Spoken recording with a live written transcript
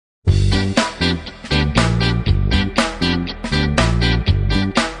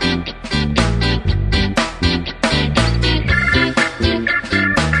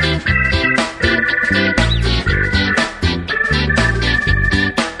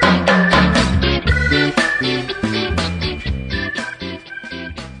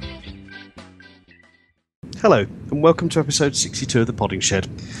Hello, and welcome to episode 62 of the Podding Shed.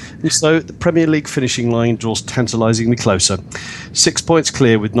 And so, the Premier League finishing line draws tantalisingly closer. 6 points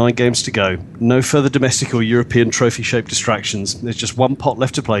clear with 9 games to go. No further domestic or European trophy-shaped distractions. There's just one pot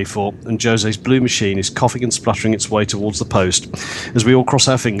left to play for, and Jose's blue machine is coughing and spluttering its way towards the post, as we all cross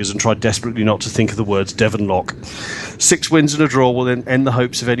our fingers and try desperately not to think of the words Devon Lock. 6 wins and a draw will then end the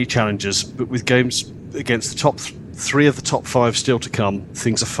hopes of any challengers, but with games against the top 3 of the top 5 still to come,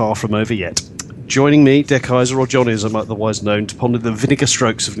 things are far from over yet. Joining me, De Kaiser, or Johnny as I'm otherwise known, to ponder the vinegar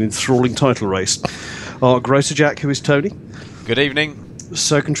strokes of an enthralling title race, are Grocer Jack, who is Tony. Good evening.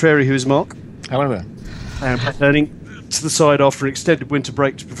 So Contrary, who is Mark. Hello there. And returning to the side after an extended winter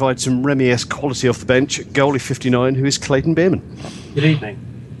break to provide some Remy-esque quality off the bench, goalie 59, who is Clayton Beerman. Good evening.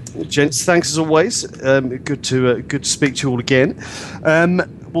 Gents, thanks as always. Good to speak to you all again.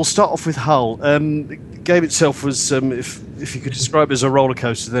 We'll start off with Hull. The game itself was, if you could describe it as a roller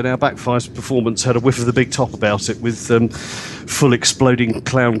coaster, then our back five's performance had a whiff of the big top about it, with full exploding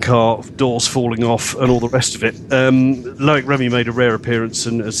clown car, doors falling off, and all the rest of it. Loic Remy made a rare appearance,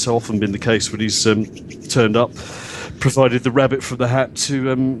 and as so often been the case when he's turned up, provided the rabbit from the hat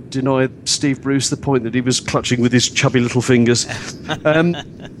to deny Steve Bruce the point that he was clutching with his chubby little fingers.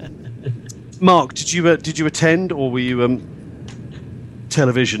 Mark, did you attend, or were you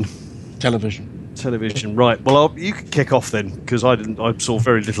television? Television, right. Well, you can kick off then, because I saw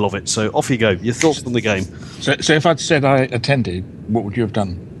very little of it. So off you go. Your thoughts on the game? So if I'd said I attended, what would you have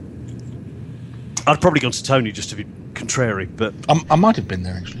done? I'd probably gone to Tony just to be contrary, but I might have been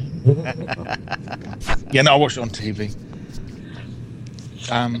there actually. Yeah, no, I watched it on TV.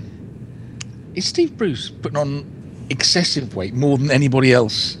 Is Steve Bruce putting on excessive weight more than anybody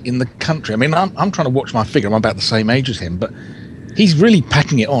else in the country? I mean, I'm trying to watch my figure. I'm about the same age as him, but he's really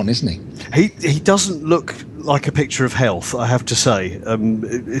packing it on, isn't he? He doesn't look like a picture of health, I have to say.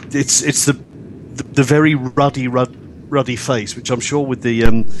 It's the very ruddy face, which I'm sure with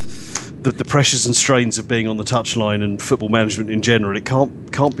the pressures and strains of being on the touchline and football management in general, it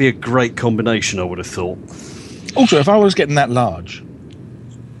can't be a great combination, I would have thought. Also, if I was getting that large,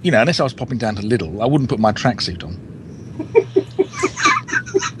 unless I was popping down to Lidl, I wouldn't put my tracksuit on.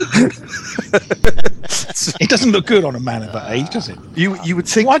 It doesn't look good on a man of that age, does it? You would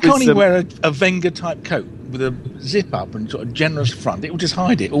think. Why can't he wear a Wenger type coat with a zip up and sort of generous front? It would just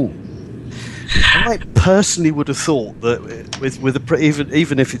hide it all. I personally would have thought that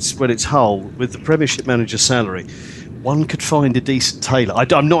even if it's when it's Hull, with the Premiership manager salary, one could find a decent tailor.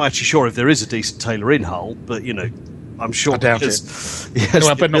 I'm not actually sure if there is a decent tailor in Hull, but I'm sure. I doubt it. No,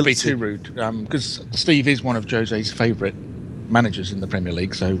 I better not be too rude, because Steve is one of Jose's favourite managers in the Premier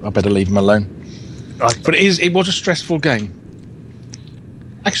League, so I better leave him alone. But it was a stressful game.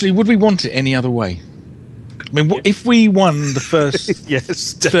 Actually, would we want it any other way? I mean, if we won the first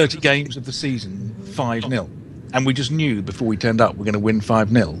yes, 30 games of the season 5-0, and we just knew before we turned up we're going to win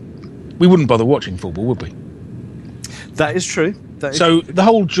 5-0, we wouldn't bother watching football, would we? That is true. The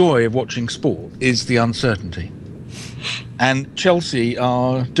whole joy of watching sport is the uncertainty. And Chelsea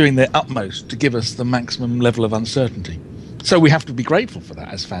are doing their utmost to give us the maximum level of uncertainty. So we have to be grateful for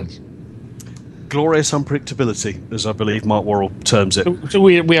that as fans. Glorious unpredictability, as I believe Mark Worrell terms it. So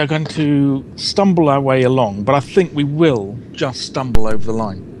we are going to stumble our way along, but I think we will just stumble over the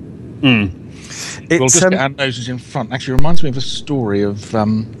line. We'll just get our noses in front. Actually, it reminds me of a story of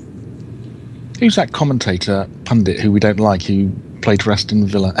who's that commentator, pundit, who we don't like, who played for Aston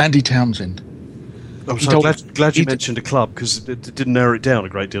Villa? Andy Townsend. I'm so glad you mentioned a club, because it didn't narrow it down a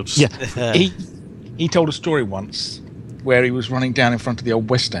great deal. Yeah, he told a story once where he was running down in front of the old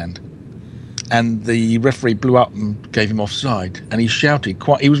West End, and the referee blew up and gave him offside, and he shouted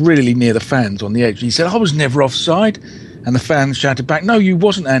he was really near the fans on the edge. He said, "I was never offside," and the fans shouted back, "No, you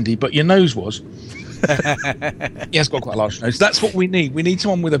wasn't, Andy, but your nose was." He has got quite a large nose. That's what we need. We need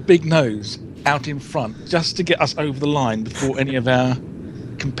someone with a big nose out in front, just to get us over the line before any of our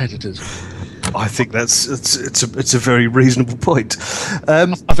competitors. I think it's a very reasonable point. I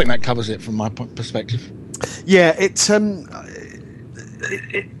think that covers it from my perspective. Yeah, it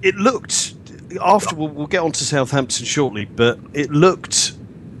looked. After we'll get on to Southampton shortly, but it looked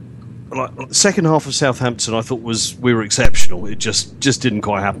like the second half of Southampton, I thought we were exceptional. It just didn't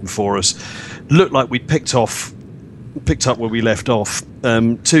quite happen for us. Looked like we'd picked up where we left off.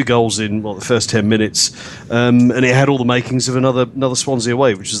 2 goals in the first 10 minutes, and it had all the makings of another Swansea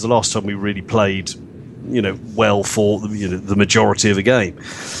away, which is the last time we really played, well for the majority of the game.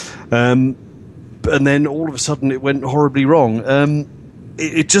 And then all of a sudden it went horribly wrong.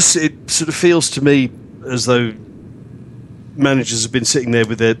 It sort of feels to me as though managers have been sitting there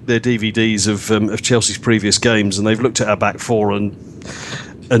with their DVDs of Chelsea's previous games, and they've looked at our back four and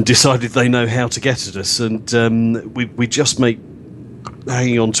and decided they know how to get at us, and we just make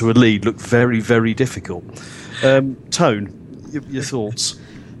hanging on to a lead look very, very difficult. Tone, your thoughts?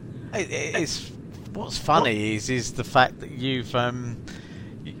 It's what's funny is the fact that you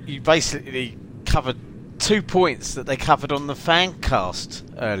basically covered 2 points that they covered on the Fancast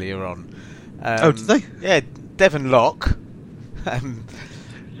earlier on. Did they? Yeah, Devon Locke,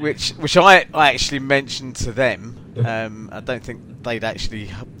 which I actually mentioned to them. I don't think they'd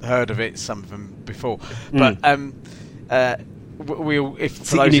actually heard of it, some of them before, but we'll, if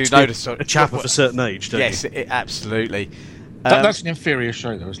for those who noticed, a chap of a certain age, don't yes, you? Absolutely. That's an inferior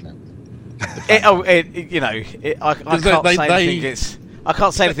show, though, isn't it? I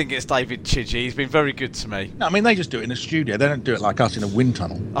can't say anything against David Chidgey. He's been very good to me. No, I mean they just do it in a studio. They don't do it like us in a wind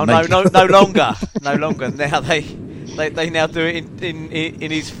tunnel. Oh no longer. Now they now do it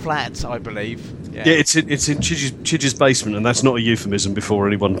in his flat, I believe. Yeah, it's in Chidgey's basement, and that's not a euphemism before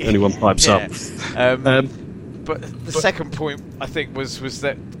anyone pipes up. But the second point I think was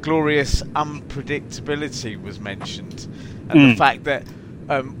that glorious unpredictability was mentioned, and the fact that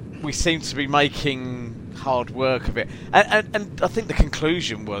we seem to be making hard work of it, and I think the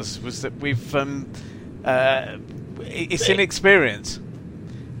conclusion was that we've it's inexperience.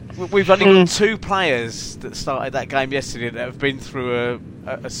 We've only got 2 players that started that game yesterday that have been through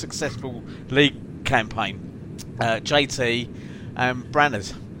a successful league campaign, JT and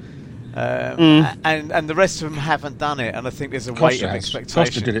Branners, and the rest of them haven't done it, and I think there's a weight of expectation.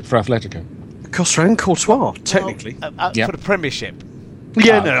 Costa did it for Atletico. Costa and Courtois, technically. For the Premiership.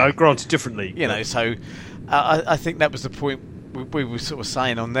 Granted differently. So I think that was the point we were sort of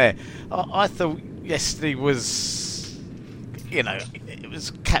saying on there. I thought yesterday was, it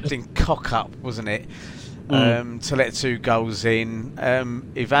was Captain Cock-up, wasn't it? To let 2 goals in.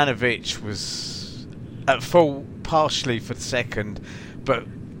 Ivanovic was at fault partially for the second, but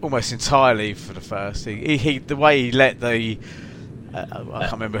almost entirely for the first. He the way he let the I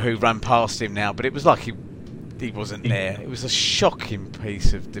can't remember who ran past him now, but it was like he wasn't there. It was a shocking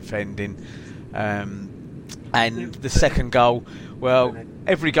piece of defending. And the second goal, well,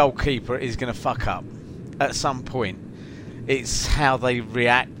 every goalkeeper is going to fuck up at some point. It's how they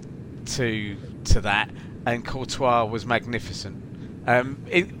react to that, and Courtois was magnificent. I'm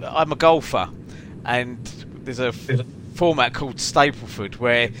a golfer, and there's a format called Stapleford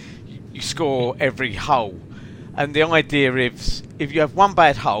where you score every hole, and the idea is if you have one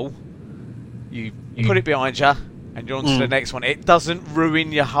bad hole, you put it behind you and you're on to the next one. It doesn't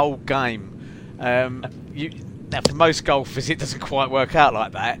ruin your whole game. Now, for most golfers, it doesn't quite work out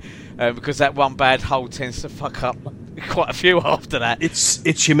like that, because that one bad hole tends to fuck up quite a few after that.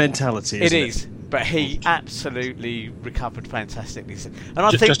 It's your mentality, isn't it? It is, but he absolutely recovered fantastically. And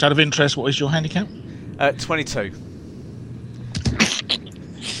I think, just out of interest, what is your handicap? 22.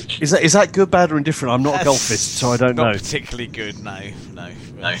 Is that good, bad, or indifferent? I'm not a golfist, so I don't know. Not particularly good, no.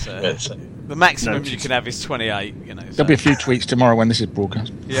 The maximum you can have is 28. There'll be a few tweets tomorrow when this is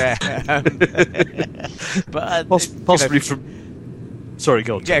broadcast. Yeah, but possibly from. Sorry,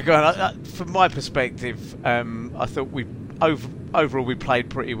 go on. Yeah, go on. From my perspective, I thought overall we played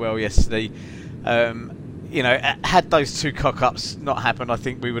pretty well yesterday. Had those 2 cock-ups not happened, I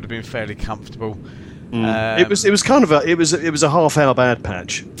think we would have been fairly comfortable. It was kind of a half-hour bad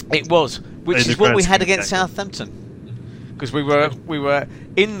patch. It was, which is what we had against Southampton, because we were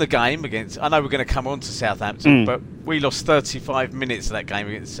in the game against. I know we're going to come on to Southampton, but we lost 35 minutes of that game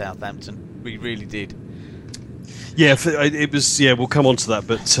against Southampton. We really did. Yeah, it was. Yeah, we'll come on to that,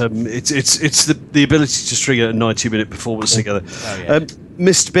 but it's the ability to string a 90-minute performance together. Oh, yeah.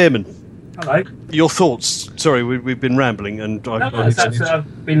 Mr. Bierman. Hello. Your thoughts? Sorry, we've been rambling, and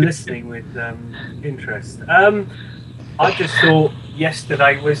I've been listening with interest. I just thought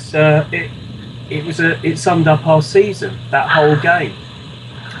yesterday was it summed up our season. That whole game,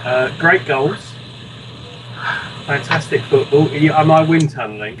 great goals, fantastic football. Am I wind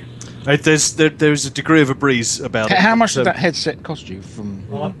tunnelling? There's a degree of a breeze about it. How much did that headset cost you from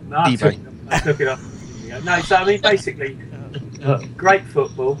eBay? I took it up. No, so I mean basically, great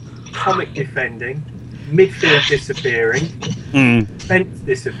football. Comic defending, midfield disappearing, defence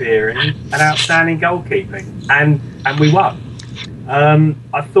disappearing, and outstanding goalkeeping, and we won.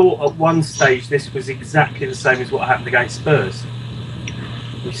 I thought at one stage this was exactly the same as what happened against Spurs.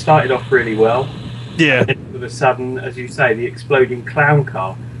 We started off really well, yeah. And all of a sudden, as you say, the exploding clown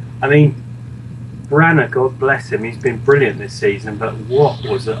car. I mean, Branner, God bless him, he's been brilliant this season. But what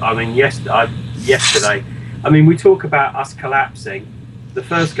was it? I mean, yesterday. I mean, we talk about us collapsing. The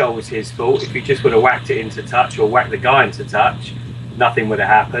first goal was his fault. If he just would have whacked it into touch or whacked the guy into touch, nothing would have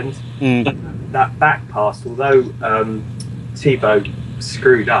happened. That back pass, although Thibaut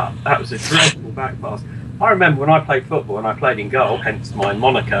screwed up. That was a dreadful back pass. I remember when I played football and I played in goal, hence my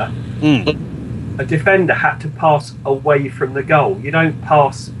moniker, a defender had to pass away from the goal. You don't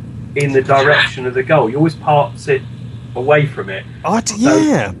pass in the direction of the goal. You always pass it away from it.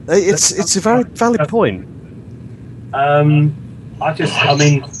 It's a very valid point. And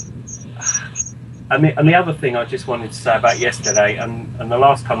the other thing I just wanted to say about yesterday, and the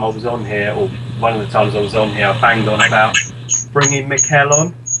last time I was on here, or one of the times I was on here, I banged on about bringing Mikel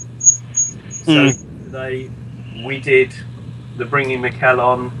on. So today we did the bringing Mikel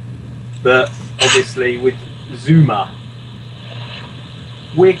on, but obviously with Zuma.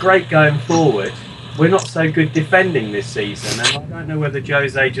 We're great going forward. We're not so good defending this season, and I don't know whether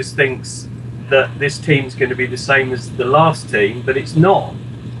Jose just thinks that this team's going to be the same as the last team, but it's not.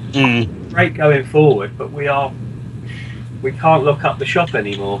 Great going forward, but we can't look up the shop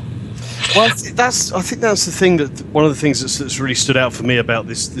anymore. Well, I think that's the thing, that one of the things that's really stood out for me about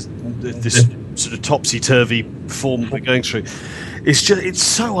this sort of topsy-turvy form we're going through. It's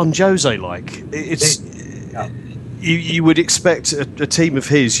so un-Jose like. You would expect a team of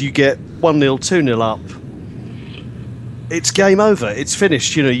his, you get 1-0, 2-0 up, it's game over, it's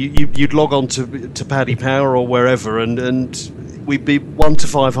finished. You know, you'd log on to Paddy Power or wherever, and we'd be 1 to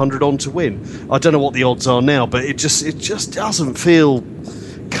 500 on to win. I don't know what the odds are now, but it just doesn't feel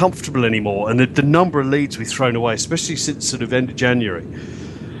comfortable anymore. And the number of leads we've thrown away, especially since sort of end of January.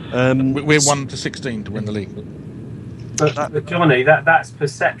 We're 1 to 16 to win the league. But Johnny, that's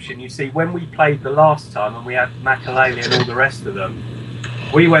perception. You see, when we played the last time and we had Makelele and all the rest of them,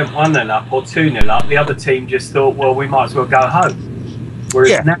 we went 1-0 up or 2-0 up. The other team just thought, well, we might as well go home.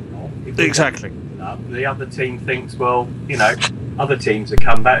 Whereas now, if we exactly. Up, the other team thinks, well, you know, other teams have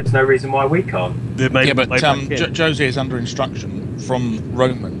come back. There's no reason why we can't. Jose is under instruction from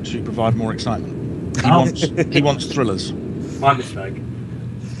Roman to provide more excitement. He wants thrillers. My mistake.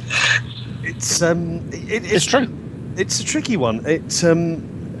 It's true. It's a tricky one. It's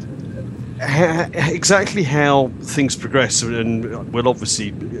exactly how things progress, and we'll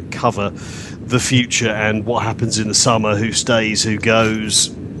obviously cover the future and what happens in the summer, who stays, who goes,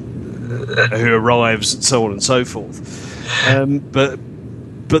 who arrives, and so on and so forth.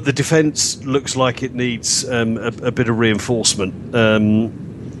 But the defence looks like it needs a bit of reinforcement.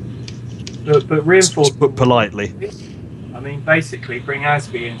 But reinforcement, put politely. I mean, basically, bring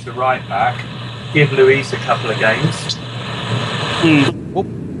Asby into right back, give Luis a couple of games. Oh,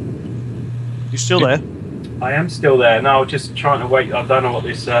 you still there? I am still there. No, just trying to wait. I don't know what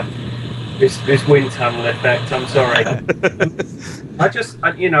this wind tunnel effect. I'm sorry.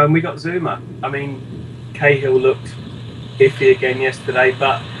 And we got Zuma. I mean, Cahill looked iffy again yesterday,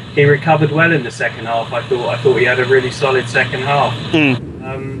 but he recovered well in the second half. I thought he had a really solid second half.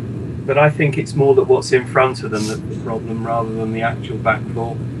 But I think it's more that what's in front of them that's the problem, rather than the actual back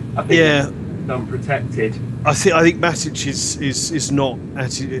four. I think they're unprotected. I think Matic is not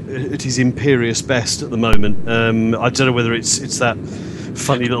at his imperious best at the moment. I don't know whether it's that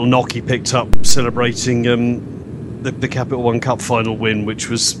funny little knock he picked up celebrating the Capital One Cup final win, which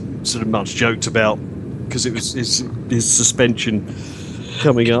was sort of much joked about because it was his suspension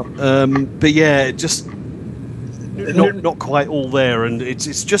coming up. But yeah, just not quite all there, and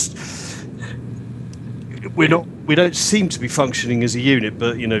it's just we don't seem to be functioning as a unit.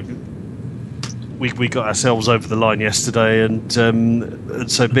 But you know, we got ourselves over the line yesterday, and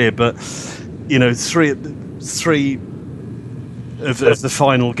so be it. But you know, three of the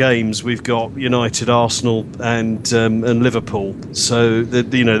final games, we've got United, Arsenal, and Liverpool. So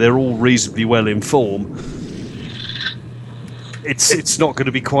they're all reasonably well in form. It's not going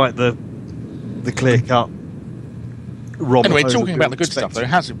to be quite the clear cut. Anyway, talking about the good stuff, though,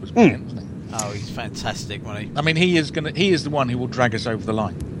 Hazard was brilliant, wasn't he? Oh, he's fantastic, wasn't he? I mean, he is the one who will drag us over the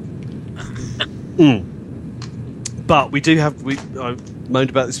line. But we I've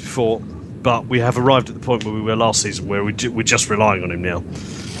moaned about this before, but we have arrived at the point where we were last season, where we're just relying on him now,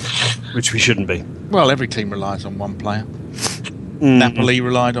 which we shouldn't be. Well, every team relies on one player. Napoli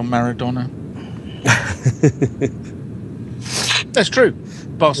relied on Maradona. That's true.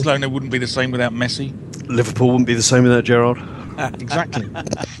 Barcelona wouldn't be the same without Messi. Liverpool wouldn't be the same without Gerrard. Exactly.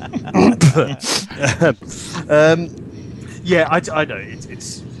 Yeah, I know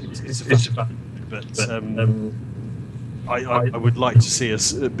it's a fact, but I would like to see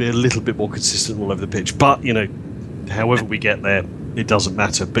us be a little bit more consistent all over the pitch. But however we get there, it doesn't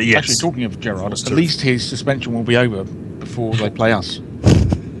matter. But yes, actually, talking of Gerrard, at least his suspension will be over before they play us,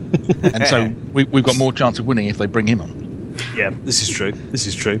 and so we've got more chance of winning if they bring him on. Yeah, this is true.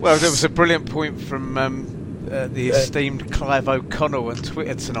 Well, there was a brilliant point from the esteemed Clive O'Connell on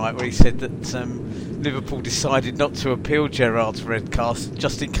Twitter tonight, where he said that Liverpool decided not to appeal Gerrard's red card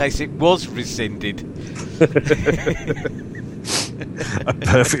just in case it was rescinded. A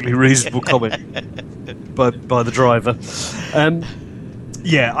perfectly reasonable comment by the driver.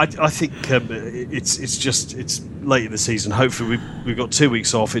 I think it's late in the season. Hopefully we've got 2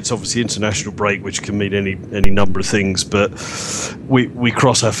 weeks off. It's obviously international break, which can mean any number of things. But we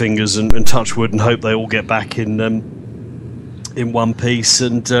cross our fingers and touch wood and hope they all get back in one piece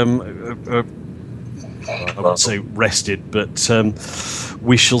and I won't say rested, but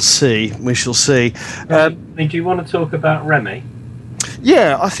we shall see. We shall see. Do you want to talk about Remy?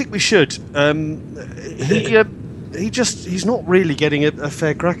 Yeah, I think we should. He's not really getting a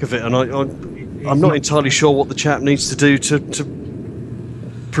fair crack of it, and I'm not entirely sure what the chap needs to do to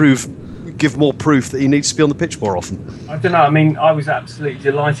give more proof that he needs to be on the pitch more often. I don't know. I mean, I was absolutely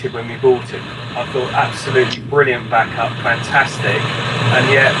delighted when we bought him. I thought absolutely brilliant backup, fantastic, and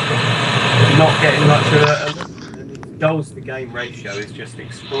yet not getting much of a goals to game ratio is just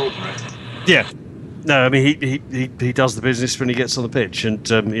extraordinary. Yeah. No, I mean he does the business when he gets on the pitch,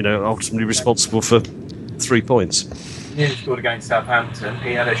 and ultimately responsible for 3 points. He nearly scored against Southampton.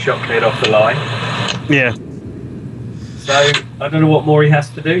 He had a shot cleared off the line. Yeah. So I don't know what more he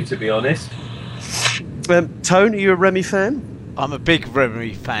has to do, to be honest. Tone, are you a Remy fan? I'm a big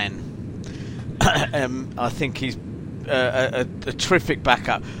Remy fan. I think he's a terrific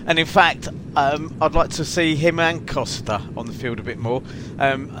backup, and in fact, I'd like to see him and Costa on the field a bit more.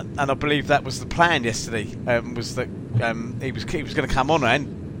 And I believe that was the plan yesterday. Was that he was going to come on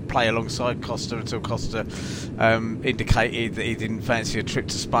and play alongside Costa until Costa indicated that he didn't fancy a trip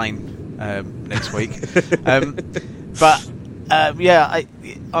to Spain next week.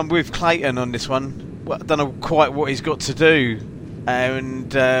 I'm with Clayton on this one. I don't know quite what he's got to do,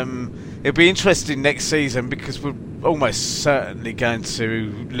 and it'll be interesting next season because we're almost certainly going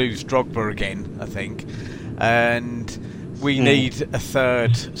to lose Drogba again, I think, and we need a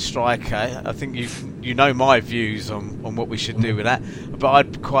third striker. I think you know my views on what we should do with that, but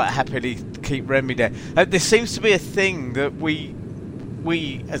I'd quite happily keep Remy there. There seems to be a thing that we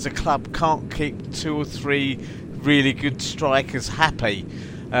as a club can't keep 2 or 3 really good strikers happy,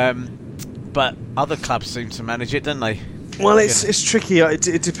 but other clubs seem to manage it, don't they? Well, it's tricky. It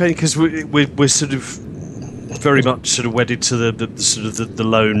depends, because we're sort of very much sort of wedded to the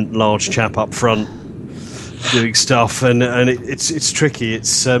lone large chap up front doing stuff, and it's tricky.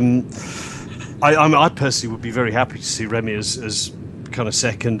 It's I personally would be very happy to see Remy as kind of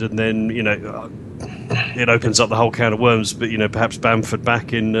second, and then it opens up the whole can of worms. But perhaps Bamford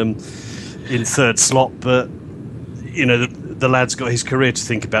back in third slot. But the lad's got his career to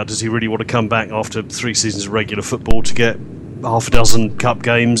think about. Does he really want to come back after 3 seasons of regular football to get half a dozen cup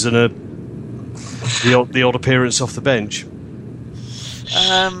games and the odd appearance off the bench?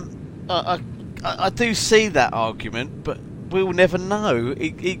 I do see that argument, but we'll never know.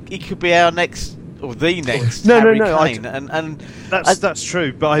 He could be our next or the next Harry Kane, and that's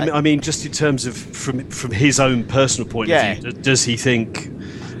true. But I mean, just in terms of from his own personal point of view, does he think,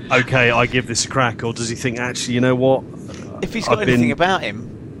 okay, I give this a crack, or does he think, actually, you know what? If he's got anything about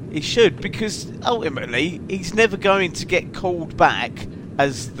him, he should, because ultimately he's never going to get called back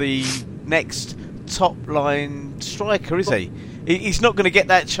as the next top line striker, is he? He's not going to get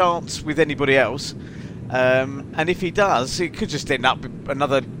that chance with anybody else, and if he does, it could just end up with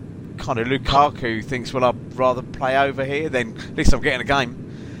another kind of Lukaku who thinks, well, I'd rather play over here, then at least I'm getting a game.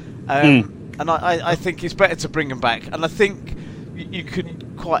 And I think it's better to bring him back, and I think you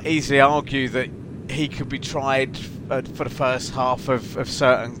could quite easily argue that he could be tried for the first half of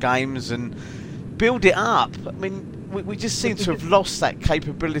certain games and build it up. I mean, we just seem to have lost that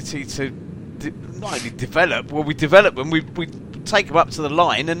capability to not only develop. Well, we develop them, we take them up to the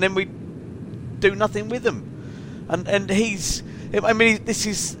line, and then we do nothing with them. And he's, I mean, this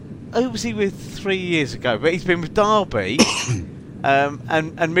is, who was he with 3 years ago? But he's been with Derby and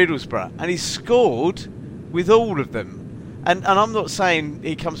Middlesbrough, and he's scored with all of them. And I'm not saying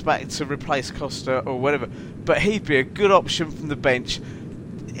he comes back to replace Costa or whatever, but he'd be a good option from the bench.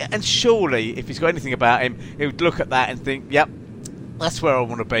 And surely, if he's got anything about him, he would look at that and think, yep, that's where I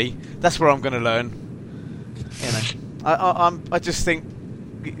want to be. That's where I'm going to learn. I just think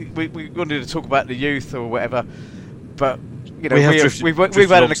we wanted to talk about the youth or whatever, but we've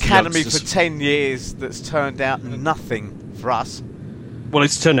had an academy for 10 years that's turned out nothing for us. Well,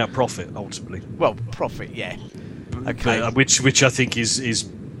 it's turned out profit ultimately. Well, profit, yeah. Okay. Which I think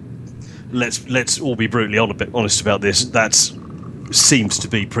is let's all be brutally honest about this. That seems to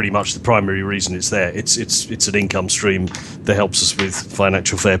be pretty much the primary reason it's there. It's an income stream that helps us with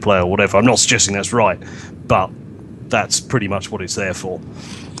financial fair play or whatever. I'm not suggesting that's right, but that's pretty much what it's there for.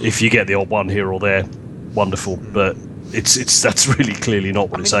 If you get the odd one here or there, wonderful, but that's really clearly not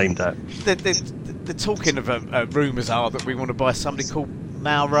what it's aimed at. The talking of rumours are that we want to buy somebody called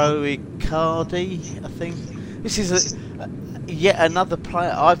Mauro Icardi, I think. This is yet another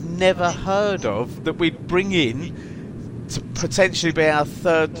player I've never heard of that we'd bring in to potentially be our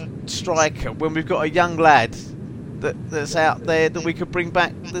third striker when we've got a young lad that's out there that we could bring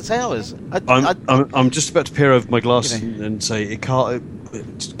back that's ours. I'm just about to peer over my glasses and say,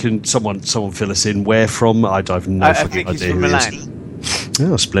 can someone fill us in? Where from? I have no fucking idea. He's from Milan.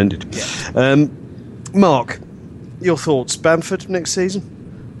 Oh, splendid. Yeah. Mark, your thoughts? Bamford next season?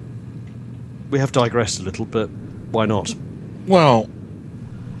 We have digressed a little, but why not? Well,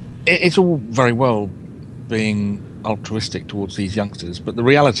 it's all very well being altruistic towards these youngsters, but the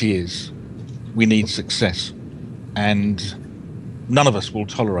reality is we need success, and none of us will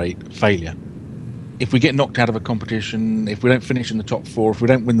tolerate failure. If we get knocked out of a competition, if we don't finish in the top 4, if we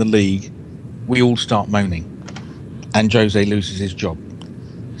don't win the league, we all start moaning, and Jose loses his job.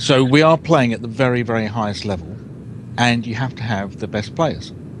 So we are playing at the very, very highest level, and you have to have the best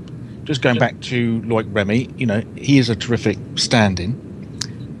players. Just going back to Loic Remy, he is a terrific stand-in,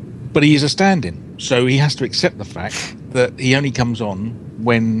 but he is a stand-in. So he has to accept the fact that he only comes on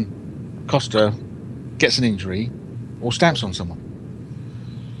when Costa gets an injury or stamps on someone.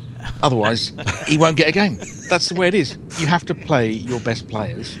 Otherwise, he won't get a game. That's the way it is. You have to play your best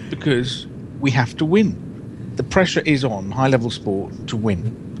players because we have to win. The pressure is on high-level sport to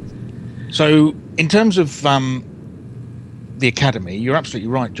win. So in terms of the academy, you're absolutely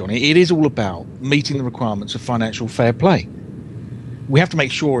right, Johnny. It is all about meeting the requirements of financial fair play. We have to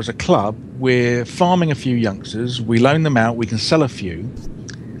make sure as a club we're farming a few youngsters, we loan them out, we can sell a few,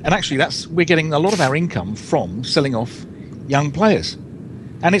 and actually we're getting a lot of our income from selling off young players.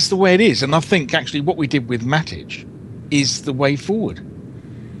 And it's the way it is. And I think actually what we did with Matic is the way forward.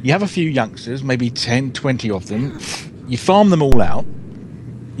 You have a few youngsters, maybe 10, 20 of them, you farm them all out,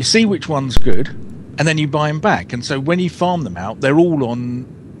 you see which one's good, and then you buy them back. And so when you farm them out, they're all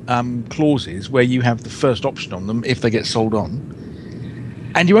on clauses where you have the first option on them if they get sold on.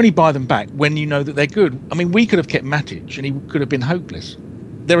 And you only buy them back when you know that they're good. I mean, we could have kept Matic and he could have been hopeless.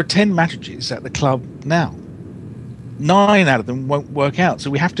 There are 10 Matices at the club now. 9 out of them won't work out. So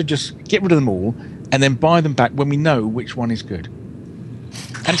we have to just get rid of them all and then buy them back when we know which one is good.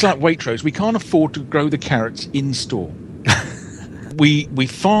 And it's like Waitrose. We can't afford to grow the carrots in store. We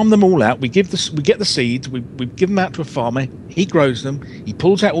farm them all out. We get the seeds. We give them out to a farmer. He grows them. He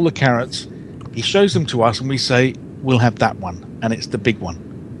pulls out all the carrots. He shows them to us, and we say we'll have that one, and it's the big one.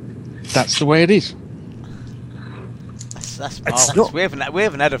 That's the way it is. That's marvellous. We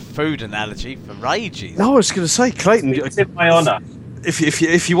haven't had a food analogy for ages. No, I was going to say, Clayton. It's in my honour.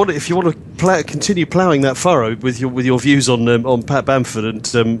 If you want to continue ploughing that furrow with your views on Pat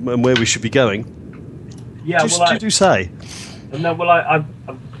Bamford and where we should be going, do say. No, well, I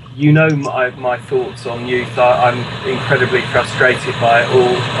my thoughts on youth. I'm incredibly frustrated by it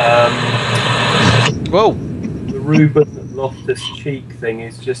all. The Ruben Loftus-Cheek thing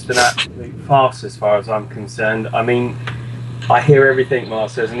is just an absolute farce as far as I'm concerned. I mean, I hear everything Mark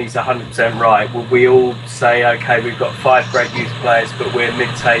says, and he's 100% right. Will we all say, okay, we've got 5 great youth players, but we're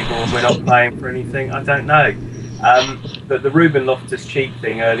mid-table and we're not playing for anything? I don't know. But the Ruben Loftus-Cheek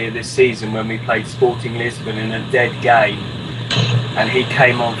thing earlier this season when we played Sporting Lisbon in a dead game, and he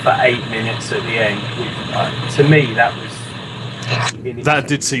came on for 8 minutes at the end. To me, that was... That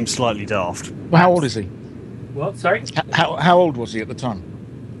did seem slightly daft. Well, how old is he? What, sorry? How old was he at the time?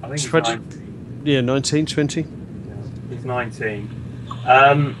 I think he's 19. Yeah, 19, 20. He's 19.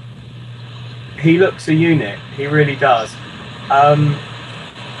 He looks a unit. He really does. I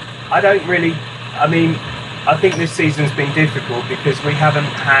think this season's been difficult because we haven't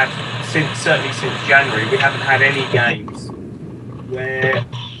had, certainly since January, we haven't had any games where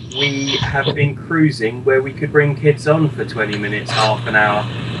we have been cruising where we could bring kids on for 20 minutes, half an hour.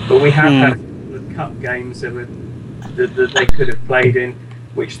 But we have had the cup games that they could have played in,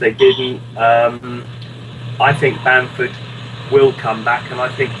 which they didn't. I think Bamford will come back, and I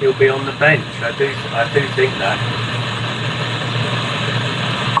think he'll be on the bench. I do think that.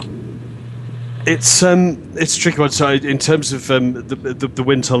 It's a tricky one. So in terms of the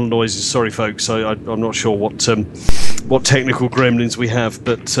wind tunnel noises, sorry folks, I'm not sure what technical gremlins we have,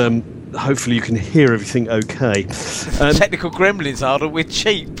 but hopefully you can hear everything okay. Technical gremlins are that we're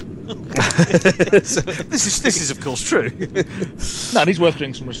cheap. This is of course true. No, it is worth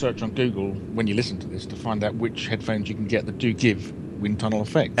doing some research on Google when you listen to this to find out which headphones you can get that do give wind tunnel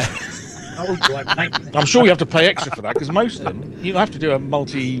effect. I'm sure you have to pay extra for that because most of them you have to do a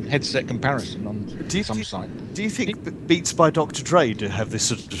multi-headset comparison on some site. Do you think Beats by Dr. Dre do have this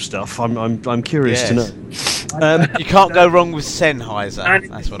sort of stuff? I'm curious to know. You can't go wrong with Sennheiser.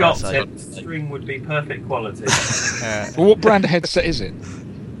 And That's what I say. the string would be perfect quality. Well, what brand of headset is it?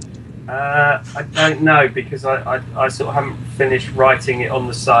 I don't know because I sort of haven't finished writing it on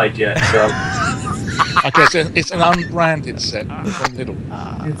the side yet. So Okay, it's an unbranded set from Lidl.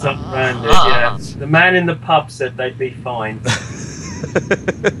 it's unbranded. Yeah, the man in the pub said they'd be fine.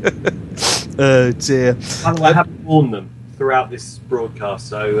 Oh dear. By the way, I haven't worn them throughout this broadcast,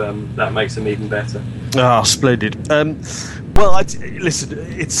 so that makes them even better. Ah, splendid. Well, listen.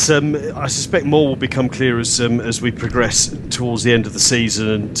 It's. I suspect more will become clear as we progress towards the end of the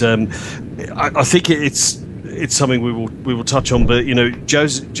season, and I think it's something we will touch on. But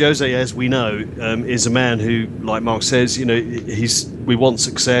Jose, as we know, is a man who, like Mark says, we want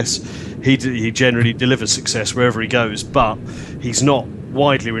success. He generally delivers success wherever he goes, but he's not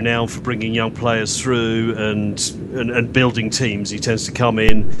widely renowned for bringing young players through and building teams. He tends to come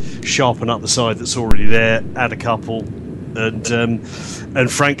in, sharpen up the side that's already there, add a couple, and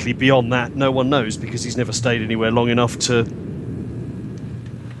frankly, beyond that, no one knows because he's never stayed anywhere long enough to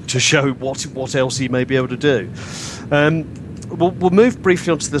show what else he may be able to do. We'll move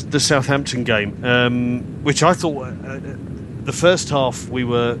briefly on to the Southampton game, which I thought the first half we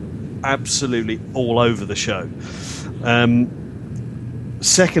were absolutely all over the show.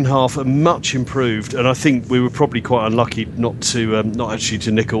 Second half much improved, and I think we were probably quite unlucky not actually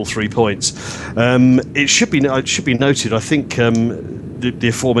to nick all 3 points. It should be noted. I think the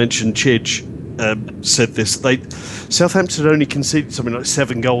aforementioned Chidge said this. Southampton only conceded something like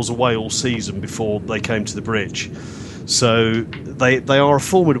 7 goals away all season before they came to the Bridge, so they are a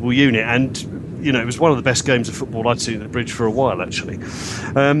formidable unit. And it was one of the best games of football I'd seen at the Bridge for a while, actually.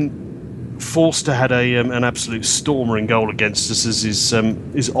 Forster had an absolute stormer in goal against us, as is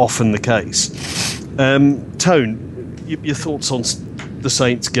often the case. Tone, your thoughts on the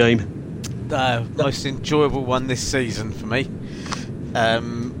Saints game? Most enjoyable one this season for me.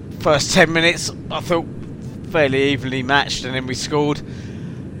 First 10 minutes I thought fairly evenly matched, and then we scored.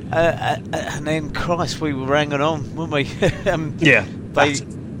 And then, Christ, we were hanging on, weren't we?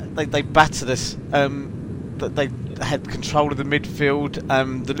 They battered us. They had control of the midfield.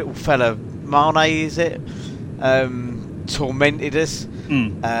 The little fella, Mane, is it? Tormented us. Is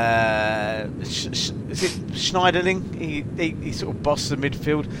it Schneiderling? He sort of bossed the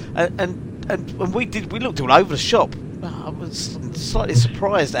midfield, and we looked all over the shop. I was slightly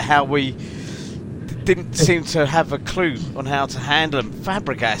surprised at how we didn't seem to have a clue on how to handle them.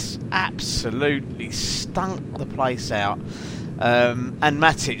 Fabregas absolutely stunk the place out, and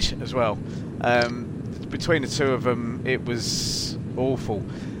Matic as well. Between the two of them, it was awful.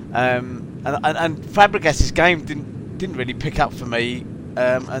 And Fabregas' game didn't really pick up for me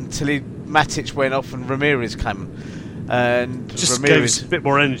until Matic went off and Ramirez came. And just Ramirez gave us a bit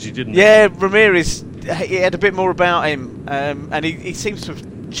more energy, didn't Yeah, Ramirez, he had a bit more about him, and he seems to have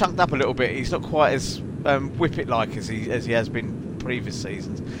chunked up a little bit. He's not quite as whippet-like as he has been previous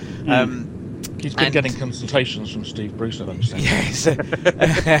seasons. He's been getting consultations from Steve Bruce, I understand. Yes.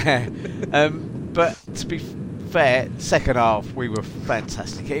 But to be fair, second half we were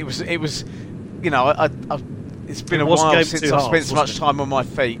fantastic. It was it's been a while since I've spent so much time on my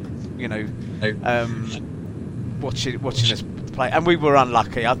feet, watching us play, and we were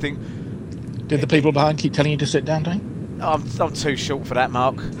unlucky. I think. Did the people behind keep telling you to sit down, Dane? I'm too short for that,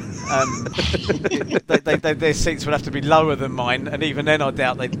 Mark. Their seats would have to be lower than mine, and even then, I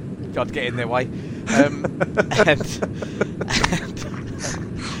doubt I'd get in their way.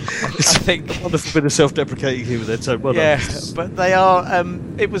 I think wonderful bit of self-deprecating humour there, Tone. Well done. But they are.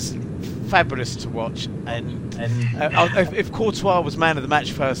 It was fabulous to watch, and if Courtois was man of the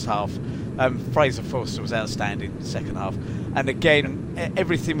match first half, Fraser Forster was outstanding second half, and again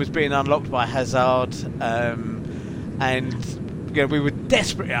everything was being unlocked by Hazard, and we were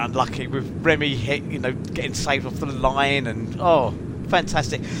desperately unlucky with Remy getting saved off the line, and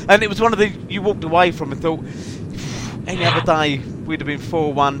fantastic. And it was one of you walked away from and thought any other day we'd have been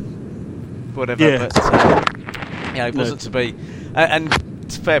 4-1 whatever, but it wasn't to be. And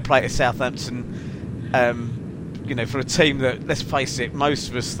it's fair play to Southampton, for a team that, let's face it, most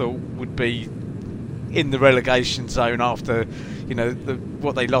of us thought would be in the relegation zone after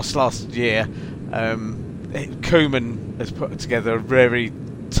what they lost last year. Koeman has put together a very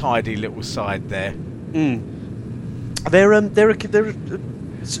tidy little side there. They're a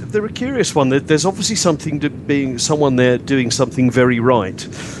curious one. There's obviously something to being someone there doing something very right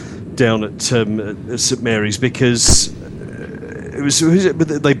down at St Mary's, because it was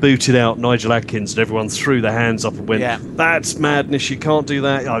they booted out Nigel Adkins, and everyone threw their hands up and went, "That's madness! You can't do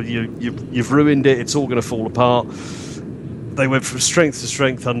that. Oh, you've ruined it. It's all going to fall apart." They went from strength to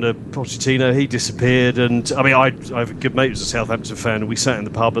strength under Pochettino. He disappeared, and I mean, I have a good mate who's a Southampton fan, and we sat in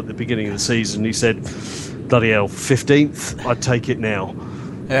the pub at the beginning of the season. And he said, "Bloody hell, 15th, I'd take it now."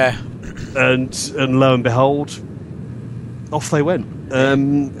 Yeah, and lo and behold, off they went. Well,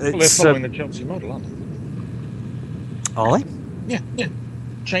 they're following the Chelsea model, aren't they? Are they? Yeah.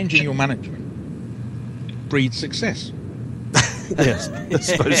 Changing your management breeds success. Yes, I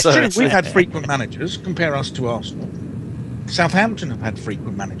suppose so. True, we've had frequent managers. Compare us to Arsenal. Southampton have had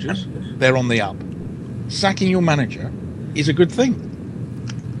frequent managers. They're on the up. Sacking your manager is a good thing.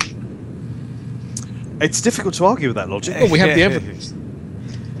 It's difficult to argue with that logic. Well, we have the evidence.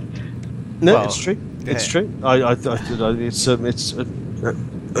 No, Well, it's true. yeah. It's true. It's a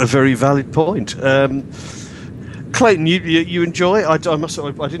very valid point. Clayton, you enjoy? I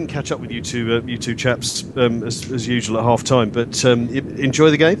didn't catch up with you two chaps as usual at half time, but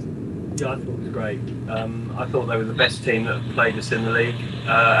enjoy the game. Yeah, I thought it was great. I thought they were the best team that played us in the league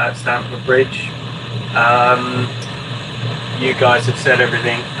at Stamford Bridge. You guys have said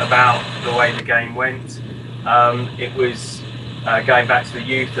everything about the way the game went. It was, going back to the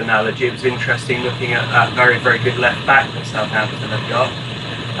youth analogy, it was interesting looking at that very, very good left back that Southampton have got.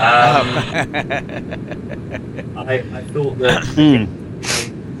 I thought that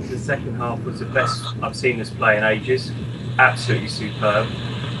the second half was the best I've seen us play in ages. Absolutely superb.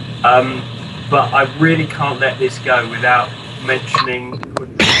 But I really can't let this go without mentioning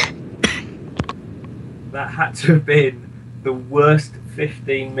that had to have been the worst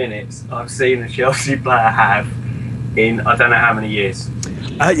 15 minutes I've seen a Chelsea player have in I don't know how many years.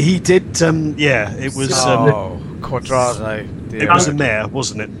 He did, it was... Quadrado. it was a mare,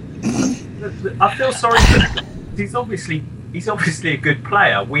 wasn't it? I feel sorry for him. He's obviously a good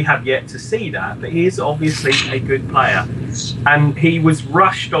player. We have yet to see that, but he is obviously a good player. And he was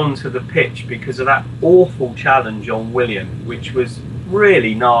rushed onto the pitch because of that awful challenge on William, which was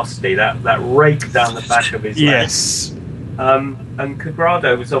really nasty, that rake down the back of his leg. Yes. And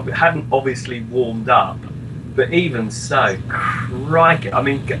Quadrado hadn't obviously warmed up, but even so, crikey, I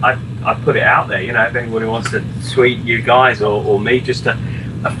mean, I put it out there, if anybody wants to tweet you guys or me, just a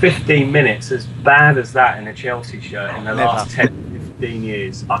 15 minutes as bad as that in a Chelsea shirt in the last 10, 15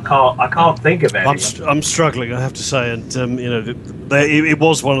 years. I can't think of any. I'm struggling, I have to say, and it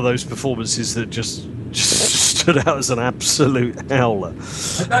was one of those performances that just stood out as an absolute howler.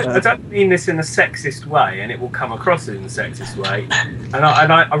 I don't mean this in a sexist way, and it will come across in a sexist way, and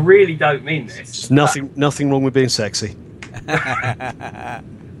I really don't mean this. Nothing wrong with being sexy.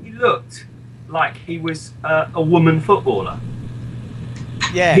 He looked like he was a woman footballer.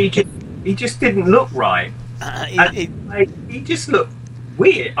 Yeah, he just didn't look right. He just looked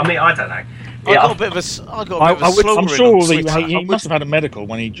weird. I mean, I don't know. I got a bit of a slaughtering I'm sure on Twitter. he must have had a medical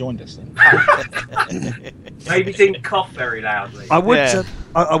when he joined us. Then. Maybe didn't cough very loudly. I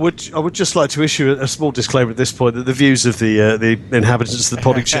would just like to issue a small disclaimer at this point that the views of the inhabitants of the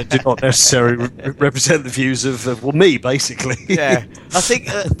Potting Shed do not necessarily represent the views of me, basically. Yeah, I think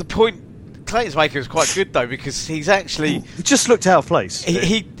the point Clayton's making was quite good though, because he's actually he just looked out of place.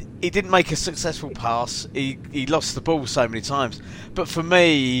 He didn't make a successful pass. He lost the ball so many times. But for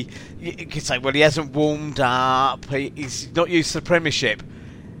me, you could say, well, he hasn't warmed up. He's not used to the Premiership.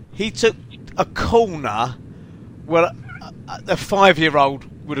 He took a corner where a 5-year-old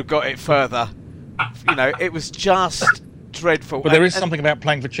would have got it further. It was just dreadful. But there is something about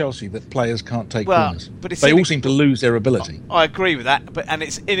playing for Chelsea that players can't take corners. But they all seem to lose their ability. I agree with that, and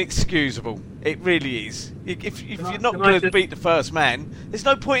it's inexcusable. It really is. If you're not going to beat the first man, there's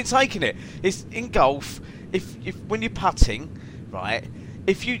no point in taking it. It's in golf. If when you're putting, right,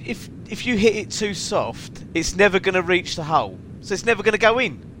 if you hit it too soft, it's never going to reach the hole, so it's never going to go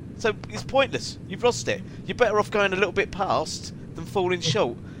in. So it's pointless. You've lost it. You're better off going a little bit past than falling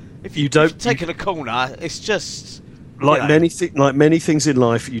short. If you've taken a corner, it's just. Like many things in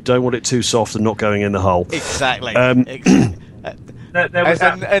life, you don't want it too soft and not going in the hole. Exactly. Um, and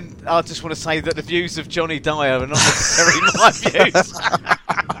I just want to say that the views of Johnny Dyer are not necessarily my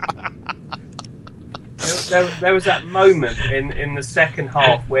views. There was that moment in the second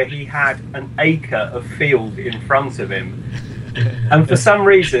half where he had an acre of field in front of him, and for some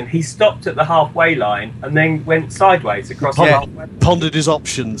reason he stopped at the halfway line and then went sideways across the halfway. Pondered his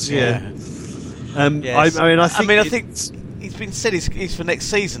options. Yeah. Yes. I think he's been said he's for next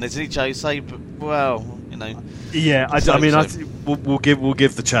season, isn't he, Jose? But Yeah, I think we'll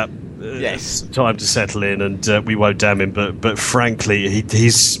give the chap time to settle in, and we won't damn him. But frankly,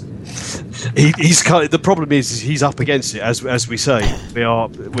 he's He's kind of, the problem is he's up against it, as we say. We are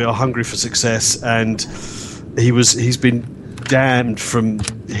hungry for success, and he's been damned from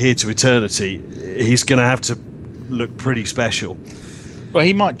here to eternity. He's going to have to look pretty special. Well,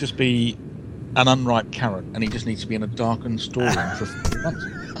 he might just be an unripe carrot, and he just needs to be in a darkened storeroom for 3 months.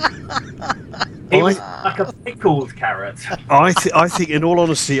 He was like a pickled carrot. I think, in all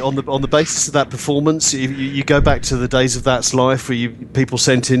honesty, on the basis of that performance, you go back to the days of That's Life, where people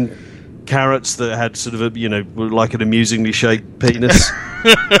sent in carrots that had sort of were like an amusingly shaped penis.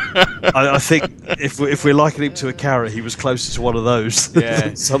 I think if we're likening him to a carrot, he was closer to one of those.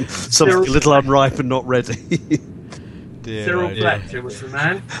 Yeah. something a little unripe and not ready. Cyril Fletcher was the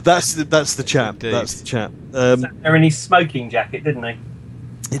man. That's the chap. Indeed. That's the chap. Sat there in his smoking jacket, didn't he?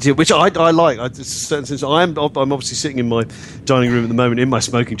 Which I like. I'm obviously sitting in my dining room at the moment in my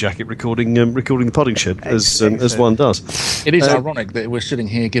smoking jacket, recording the Podding Shed as one does. It is ironic that we're sitting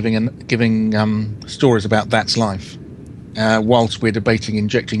here giving stories about That's Life, whilst we're debating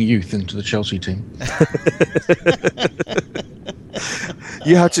injecting youth into the Chelsea team.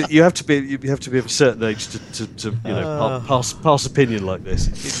 You have to be of a certain age to pass opinion like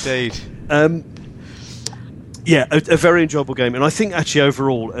this. Indeed. Yeah, a very enjoyable game, and I think actually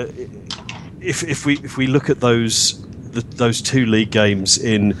overall, if we look at those two league games as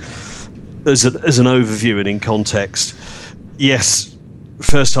an overview and in context, yes,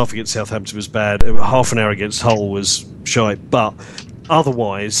 first half against Southampton was bad. Half an hour against Hull was shite, but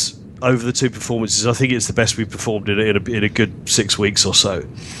otherwise, over the two performances, I think it's the best we've performed in a good 6 weeks or so.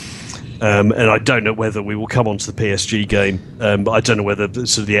 And I don't know whether we will come on to the PSG game, but I don't know whether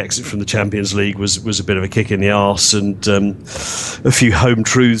sort of the exit from the Champions League was a bit of a kick in the arse, and a few home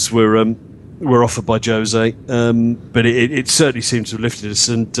truths were offered by Jose, but it certainly seems to have lifted us,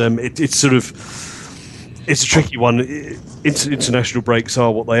 and it's a tricky one. International breaks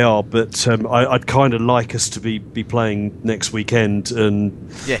are what they are, but I'd kind of like us to be playing next weekend and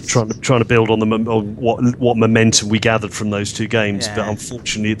trying to build on what momentum we gathered from those two games. Yeah. But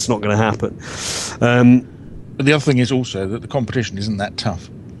unfortunately, it's not going to happen. But the other thing is also that the competition isn't that tough.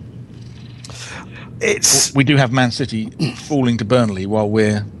 We do have Man City falling to Burnley while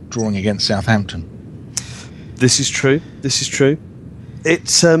we're drawing against Southampton. This is true.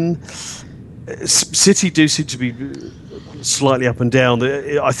 It's City do seem to be slightly up and down.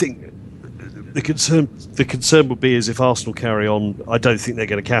 I think the concern would be is if Arsenal carry on. I don't think they're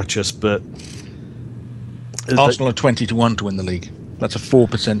going to catch us, but Arsenal are 20-1 to win the league. That's a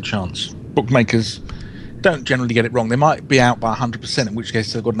 4% chance. Bookmakers don't generally get it wrong. They might be out by 100%, in which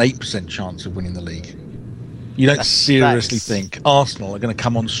case they've got an 8% chance of winning the league. You don't seriously think Arsenal are going to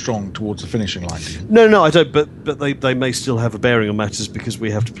come on strong towards the finishing line, do you? No, I don't. But they may still have a bearing on matters because we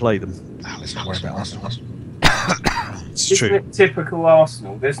have to play them. Let's not worry about Arsenal. It's Isn't true. it typical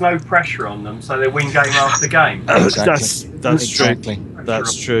Arsenal? There's no pressure on them, so they win game after game. That's Exactly. true.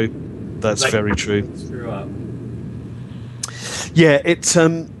 That's true. That's very true. Screw up. Yeah,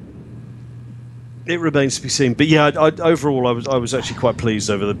 it remains to be seen. But yeah, overall, I was actually quite pleased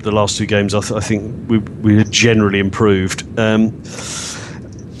over the last two games. I think we had generally improved.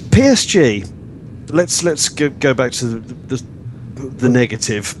 PSG. Let's go back to the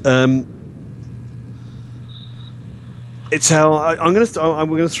negative. It's how we're going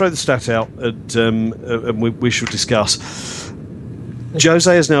to throw the stat out, and we shall discuss.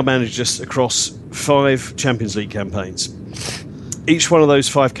 Jose has now managed us across 5 Champions League campaigns. Each one of those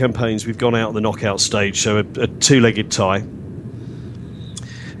 5 campaigns, we've gone out of the knockout stage, so a two-legged tie.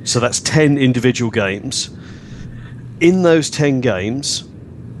 So that's 10 individual games. In those 10 games,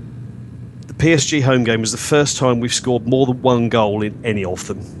 the PSG home game was the first time we've scored more than 1 goal in any of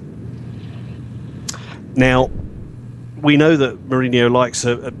them. Now, we know that Mourinho likes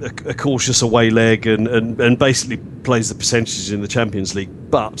a cautious away leg and basically plays the percentages in the Champions League,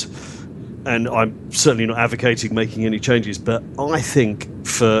 and I'm certainly not advocating making any changes, but I think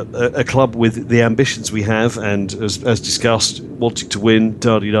for a club with the ambitions we have and, as discussed, wanting to win,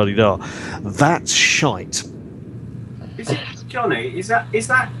 da-di-da-di-da, that's shite. Johnny, is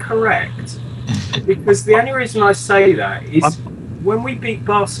that correct? Because the only reason I say that is when we beat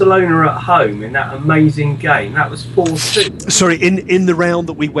Barcelona at home in that amazing game, that was 4-2. Sorry, in the round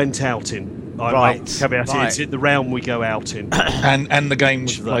that we went out in. Right. It's in the round we go out in. And the game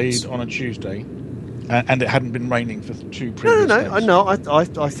was played on a Tuesday, and it hadn't been raining for 2 previous days. No.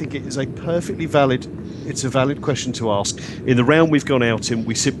 I think it is a perfectly valid. It's a valid question to ask. In the round we've gone out in,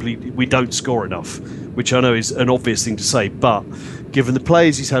 we don't score enough, which I know is an obvious thing to say, but given the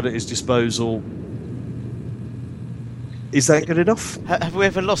players he's had at his disposal, is that good enough? Have we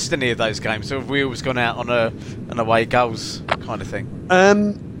ever lost any of those games, or have we always gone out on an away goals kind of thing?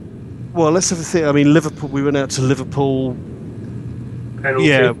 Well, let's have a think. I mean, Liverpool. We went out to Liverpool. Penalty,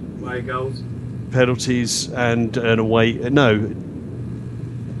 Yeah. away goals. Penalties and an away. No,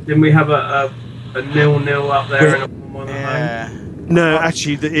 Didn't we have a 0-0 up there and a 1-1 at home? no.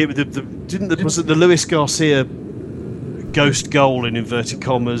 Actually, was it the Luis Garcia ghost goal in inverted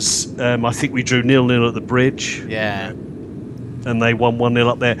commas? I think we drew 0-0 at the Bridge. Yeah. And they won 1-0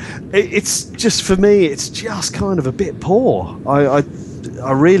 up there. It's just, for me, it's just kind of a bit poor. I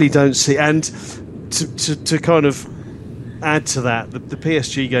really don't see. And to kind of add to that, the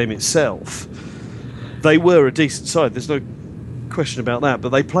PSG game itself, they were a decent side. There's no question about that. But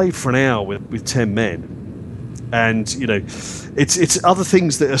they played for an hour with 10 men, and it's other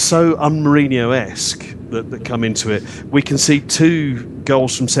things that are so un-Mourinho-esque that come into it. We concede 2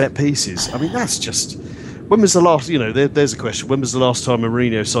 goals from set pieces. I mean, that's just. When was the last? There's a question. When was the last time a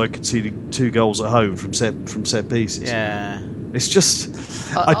Mourinho side conceded 2 goals at home from set pieces? Yeah. It's just.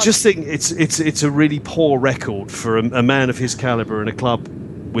 I just think it's a really poor record for a man of his calibre in a club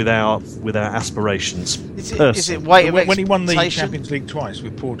without aspirations. Is it weight of when he won the expectation? Champions League twice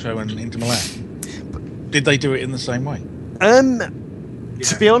with Porto and Inter Milan? Did they do it in the same way?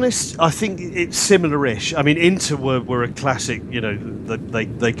 To be honest, I think it's similar-ish. I mean, Inter were a classic.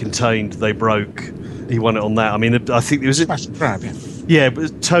 They contained, they broke. He won it on that. I mean, I think it was. Smash and grab, yeah. Yeah,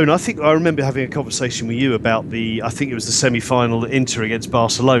 but Tone, I think I remember having a conversation with you about I think it was the semi-final Inter against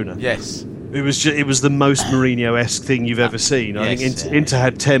Barcelona. Yes. It was the most Mourinho-esque thing you've ever seen. I think Inter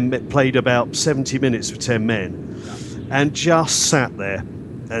had played about 70 minutes with 10 men, and just sat there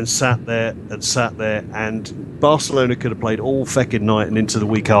and sat there and sat there, and Barcelona could have played all feckin' night and into the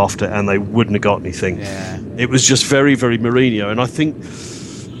week after, and they wouldn't have got anything. Yeah. It was just very, very Mourinho, and I think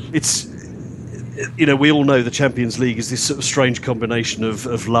it's. We all know the Champions League is this sort of strange combination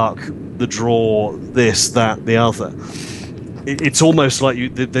of luck, the draw, this, that, the other. It's almost like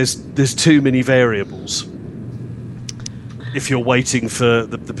there's too many variables. If you're waiting for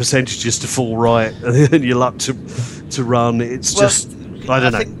the percentages to fall right and your luck to run, it's just I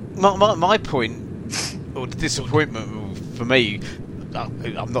don't know. Think my point, or the disappointment for me,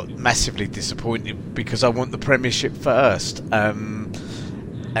 I'm not massively disappointed because I want the Premiership first.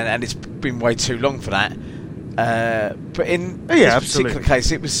 And it's been way too long for that. But in this particular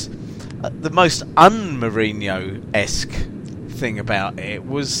case, it was the most un-Mourinho-esque thing about it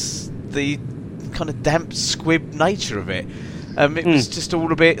was the kind of damp squib nature of it. It was just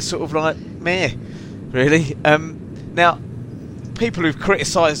all a bit sort of like meh, really. Now, people who've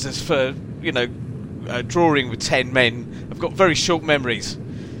criticised us for drawing with 10 men have got very short memories,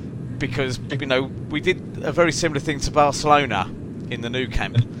 because we did a very similar thing to Barcelona in the Nou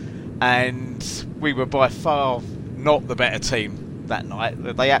Camp, and we were by far not the better team that night.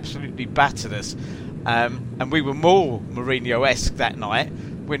 They absolutely battered us, and we were more Mourinho-esque that night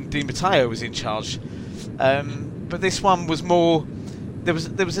when Di Matteo was in charge. But this one was more. There was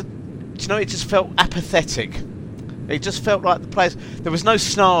a. It just felt apathetic. It just felt like the players. There was no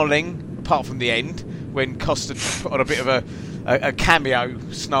snarling apart from the end when Costa put on a bit of a cameo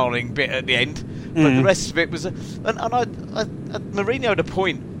snarling bit at the end. But the rest of it was... Mourinho had a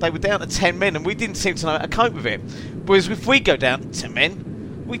point. They were down to 10 men, and we didn't seem to know how to cope with it. Whereas if we go down to 10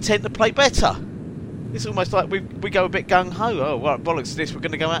 men, we tend to play better. It's almost like we go a bit gung-ho. Oh, right, bollocks to this, we're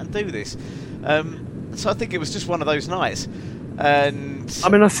going to go out and do this. So I think it was just one of those nights. And I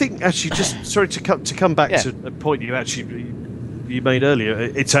mean, I think, actually, just... Sorry to come back to a point you made earlier.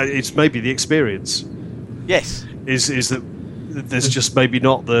 It's maybe the experience. Yes. Is that there's just maybe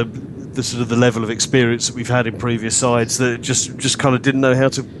not the sort of the level of experience that we've had in previous sides that just kind of didn't know how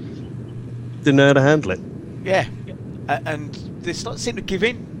to handle it. Yeah, and they seem to give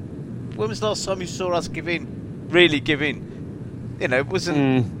in. When was the last time you saw us give in? Really give in? It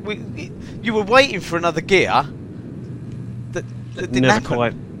wasn't. You were waiting for another gear that didn't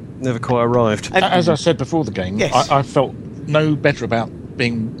happen. Never quite arrived. And as I said before the game, yes. I felt no better about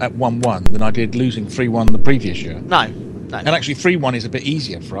being at 1-1 than I did losing 3-1 the previous year. No. And actually 3-1 is a bit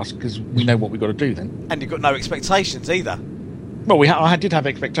easier for us because we know what we've got to do then. And you've got no expectations either. Well, I did have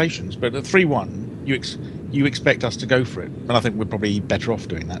expectations, but at 3-1, you expect us to go for it. And I think we're probably better off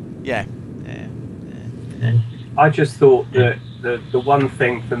doing that. Yeah. I just thought that the one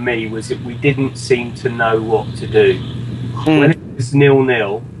thing for me was that we didn't seem to know what to do. When it was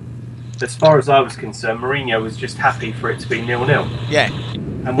 0-0, as far as I was concerned, Mourinho was just happy for it to be 0-0. Yeah.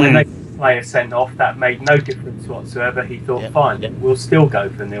 And when they player sent off, that made no difference whatsoever. He thought, fine, we'll still go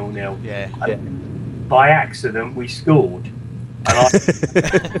for 0-0. Yeah. By accident, we scored. And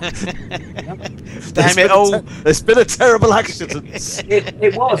Damn it all! There's been a terrible accident.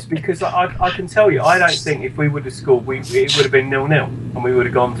 It was, because I can tell you, I don't think if we would have scored, it would have been 0-0 and we would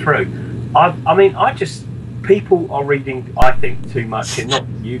have gone through. I just people are reading, I think, too much, and not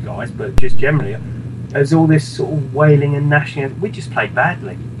you guys, but just generally. There's all this sort of wailing and gnashing. We just played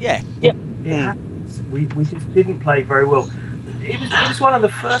badly. Yeah. It happens. We just didn't play very well. It was one of the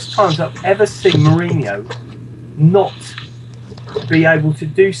first times I've ever seen Mourinho not be able to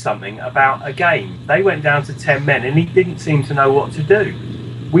do something about a game. They went down to 10 men and he didn't seem to know what to do.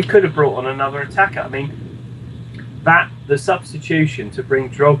 We could have brought on another attacker. I mean, the substitution to bring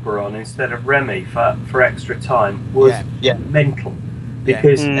Drogba on instead of Remy for extra time was mental.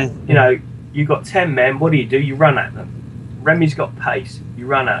 Because, you know, you've got 10 men, what do? You run at them. Remy's got pace, you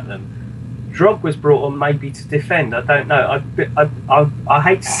run at them. Drogba was brought on maybe to defend, I don't know. I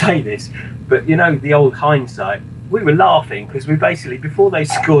hate to say this, but you know, the old hindsight, we were laughing because we basically, before they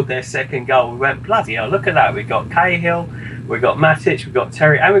scored their second goal, we went, bloody hell, look at that. We've got Cahill, we've got Matic, we've got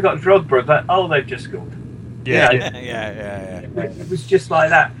Terry, and we've got Drogba, but they've just scored. Yeah. It was just like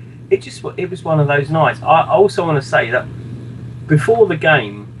that. It was one of those nights. I also want to say that before the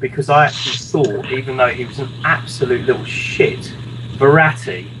game, because I actually thought, even though he was an absolute little shit,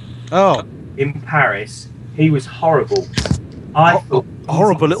 Verratti in Paris, he was horrible. I thought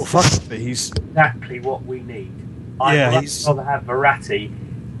horrible little fucker, but he's exactly what we need. I'd rather have Verratti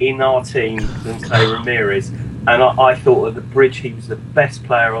in our team than say Ramirez. And I thought at the bridge he was the best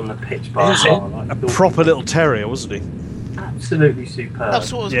player on the pitch by far. A proper little terrier, wasn't he? Absolutely superb.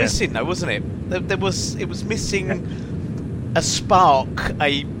 That's what was missing, though, wasn't it? It was missing a spark,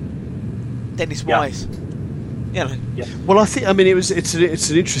 a Dennis Wise. You know. Yeah. Well, it's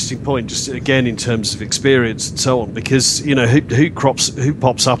an interesting point, just again in terms of experience and so on, because you know who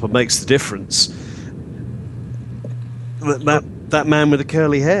pops up and makes the difference. That man with the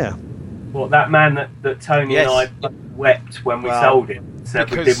curly hair. Well, that man that Tony and I wept when we sold him, said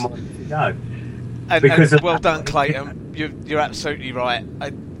we didn't want him to go. And well done, Clayton. You're absolutely right.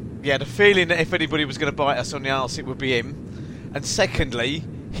 I had a feeling that if anybody was going to bite us on the arse, it would be him. And secondly,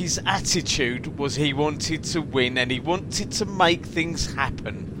 his attitude was he wanted to win and he wanted to make things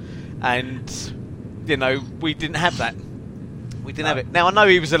happen. And, you know, we didn't have that. We didn't have it. Now, I know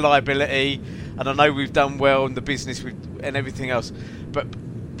he was a liability and I know we've done well in the business and everything else, but...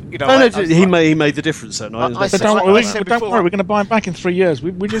 You know, he made the difference that night. Don't worry, we're going to buy him back in 3 years.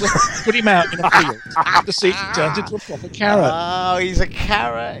 We just put him out in a field to see if he turns into a proper carrot. Oh, he's a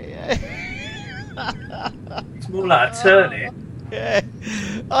carrot. It's more like a turnip. Yeah,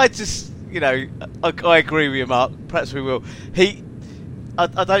 I just, you know, I agree with you, Mark. Perhaps we will. I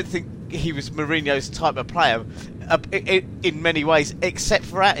don't think he was Mourinho's type of player in many ways, except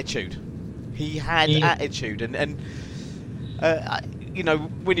for attitude. He had attitude, and you know,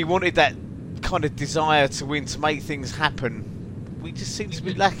 when he wanted that kind of desire to win, to make things happen, we just seem to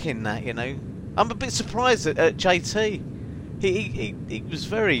be lacking that, you know. I'm a bit surprised at JT. He was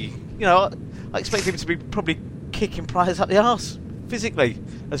very, you know, I expect him to be probably kicking players up the arse, physically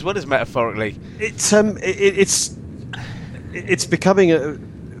as well as metaphorically. It's becoming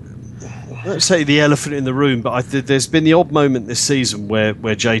let's say the elephant in the room, but there's been the odd moment this season where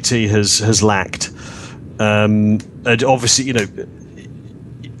JT has lacked, and obviously, you know.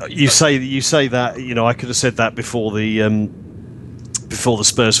 You say that, you know, I could have said that before the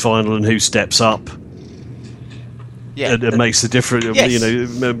Spurs final and who steps up and makes the difference, you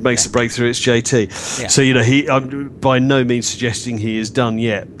know, makes the breakthrough. It's JT. Yeah. So, you know, I'm by no means suggesting he is done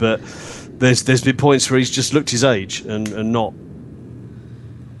yet, but there's been points where he's just looked his age and not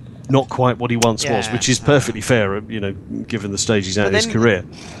quite what he once was, which is perfectly fair, you know, given the stage he's at in his career.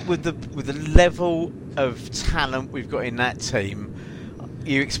 With the level of talent we've got in that team,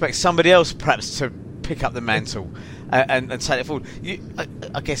 you expect somebody else perhaps to pick up the mantle and take it forward.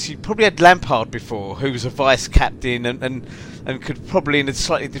 I guess you probably had Lampard before, who was a vice captain and could probably in a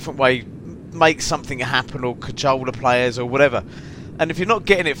slightly different way make something happen or cajole the players or whatever. And if you're not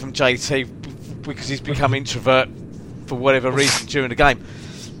getting it from JT because he's become introvert for whatever reason during the game,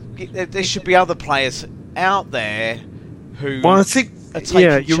 there should be other players out there who are taking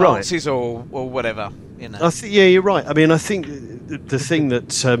chances or whatever. You know. You're right. I mean, I think the thing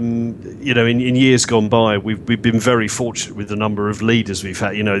that you know, in years gone by, we've been very fortunate with the number of leaders we've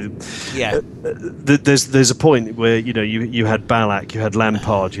had. You know, there's a point where you know you had Ballack, you had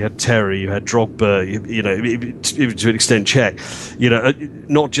Lampard, you had Terry, you had Drogba. You know, to an extent, Cech. You know,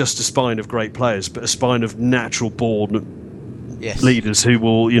 not just a spine of great players, but a spine of natural born leaders who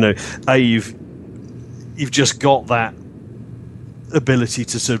will, you know, you've just got that ability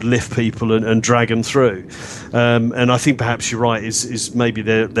to sort of lift people and drag them through, and I think perhaps you're right. Is maybe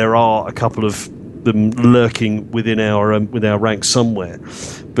there are a couple of them lurking within our ranks somewhere,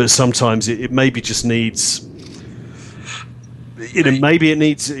 but sometimes it maybe just needs maybe it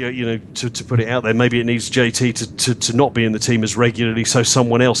needs, to put it out there, maybe it needs JT to not be in the team as regularly, so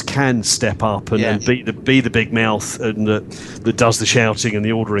someone else can step up and be the big mouth and that does the shouting and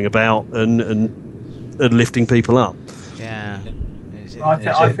the ordering about and lifting people up. Yeah.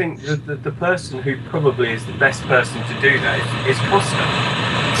 I think the person who probably is the best person to do that is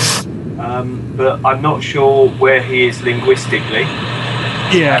Costa. But I'm not sure where he is linguistically.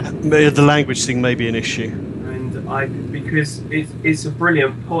 Yeah, the language thing may be an issue. And because it's a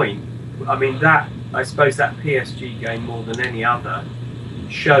brilliant point. I mean, I suppose that PSG game more than any other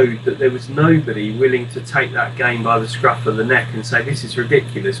showed that there was nobody willing to take that game by the scruff of the neck and say, this is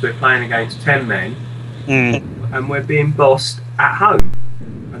ridiculous, we're playing against 10 men and we're being bossed at home.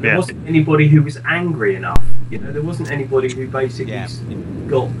 And there wasn't anybody who was angry enough. There wasn't anybody who basically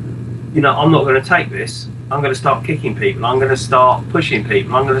got, I'm not going to take this. I'm going to start kicking people. I'm going to start pushing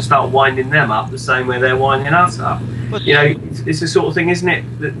people. I'm going to start winding them up the same way they're winding us up. But, it's the sort of thing, isn't it?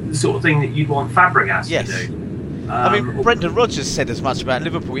 The sort of thing that you'd want Fabregas to do. I mean, Brendan Rodgers said as much about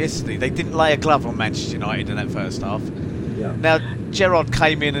Liverpool yesterday. They didn't lay a glove on Manchester United in that first half. Yeah. Now, Gerrard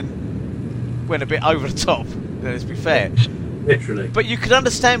came in and went a bit over the top, let's be fair. Literally. But you could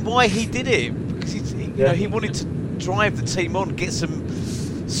understand why he did it. Because he wanted to drive the team on, get some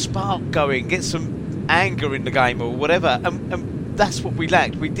spark going, get some anger in the game or whatever, and that's what we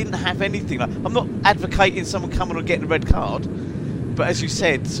lacked. We didn't have anything. I'm not advocating someone coming and getting a red card, but as you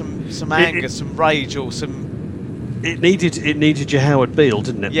said, some anger, some rage, or some. It needed your Howard Beale,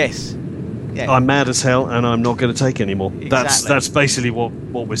 didn't it? Yes. Yeah. I'm mad as hell, and I'm not going to take any more. Exactly. That's basically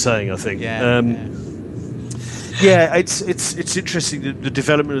what we're saying, I think. It's interesting. The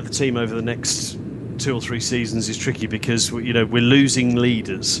development of the team over the next 2 or 3 seasons is tricky because we're losing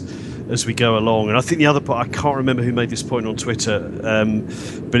leaders as we go along, and I think the other part, I can't remember who made this point on Twitter,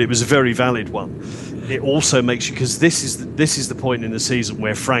 but it was a very valid one. It also makes you, because this is the point in the season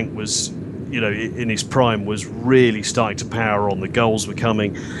where Frank was, in his prime, was really starting to power on. The goals were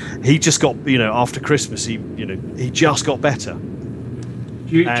coming. He just got, after Christmas, he just got better.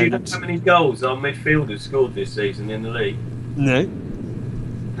 Do you know how many goals our midfielders scored this season in the league? No.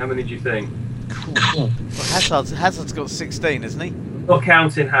 How many do you think? Well, Hazard's got 16, hasn't he? Not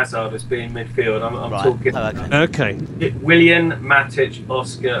counting Hazard as being midfield. I'm right. talking. Okay. Willian, Matic,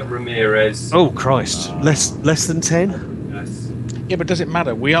 Oscar, Ramirez. Oh Christ! Less than 10. Yes. Yeah, but does it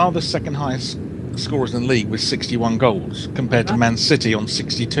matter? We are the second highest scorers in the league with 61 goals compared to Man City on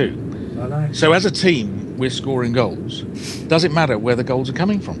 62. I know. So as a team, we're scoring goals. Does it matter where the goals are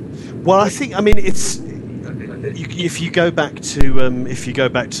coming from? Well, it's. If you go back to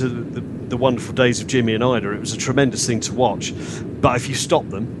the wonderful days of Jimmy and Ida, it was a tremendous thing to watch. But if you stop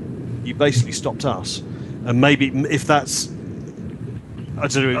them, you basically stopped us. And maybe if that's, I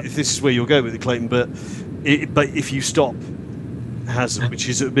don't know if this is where you'll go with it, Clayton, but if you stop Hazard, which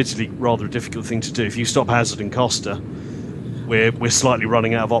is admittedly rather a difficult thing to do, if you stop Hazard and Costa, we're slightly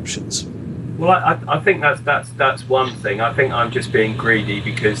running out of options. Well, I think that's one thing. I think I'm just being greedy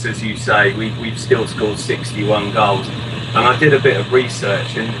because, as you say, we've still scored 61 goals. And I did a bit of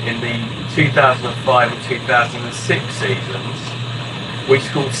research in the 2005 and 2006 seasons. We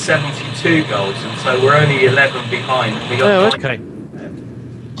scored 72 goals, and so we're only 11 behind. We got okay.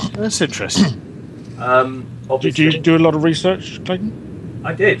 That's interesting. Did you do a lot of research, Clayton?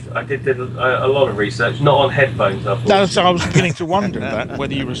 I did a lot of research, not on headphones. No, so I was beginning to wonder that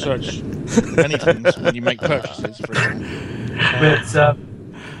whether you research many things when you make purchases. For but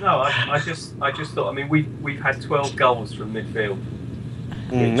no, I just thought. I mean, we've had 12 goals from midfield.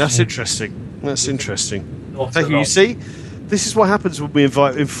 That's interesting. That's interesting. Thank you. You see, this is what happens when we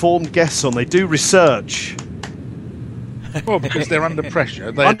invite informed guests on. They do research. Well, because they're under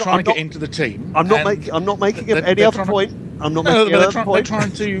pressure. They're trying to get into the team. I'm not making any other point. I'm not making any other point. They're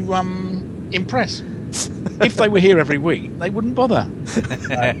trying to impress. If they were here every week, they wouldn't bother.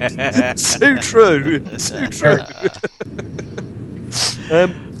 Too true. Too true.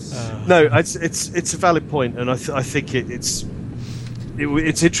 No, it's a valid point, and I think it's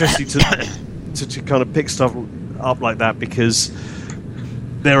interesting to kind of pick stuff up like that, because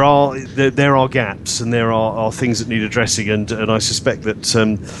there are gaps and there are things that need addressing, and I suspect that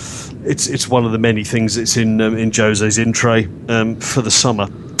it's one of the many things that's in Jose's in tray for the summer.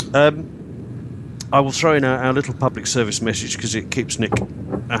 I will throw in our little public service message because it keeps Nick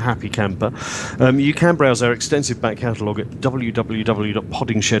a happy camper. You can browse our extensive back catalogue at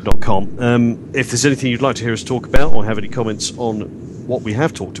www.poddingshed.com. If there's anything you'd like to hear us talk about or have any comments on what we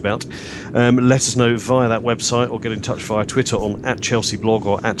have talked about, let us know via that website or get in touch via Twitter on @ChelseaBlog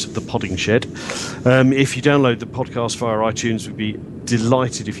or @ThePoddingShed. If you download the podcast via iTunes, we'd be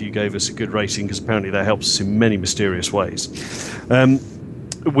delighted if you gave us a good rating, because apparently that helps us in many mysterious ways.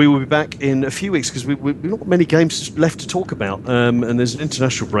 We will be back in a few weeks because we've not got many games left to talk about, and there's an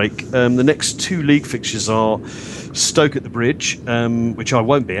international break. The next 2 league fixtures are Stoke at the Bridge, which I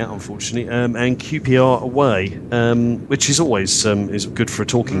won't be at, unfortunately, and QPR away, which is always is good for a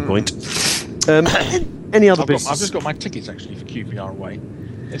talking point. Any other business? I've just got my tickets actually for QPR away.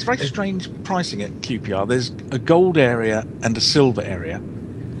 It's very strange pricing at QPR. There's a gold area and a silver area.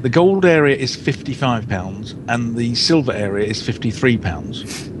 The gold area is £55 and the silver area is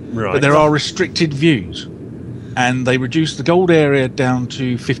 £53. Right. But there are restricted views, and they reduced the gold area down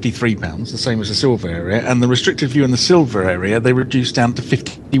to £53, the same as the silver area, and the restricted view in the silver area they reduced down to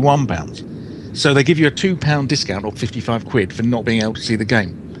 £51. So they give you a £2 discount or 55 quid for not being able to see the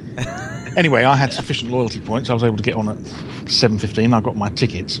game. Anyway, I had sufficient loyalty points. I was able to get on at 7:15. I got my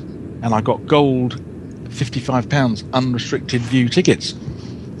tickets, and I got gold £55 unrestricted view tickets.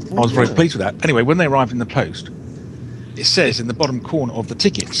 I was very pleased with that. Anyway, when they arrived in the post, it says in the bottom corner of the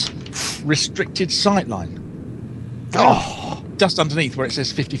tickets, restricted sightline. Just underneath where it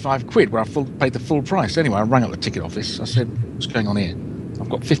says 55 quid, where I paid the full price. Anyway, I rang up the ticket office. I said, what's going on here? I've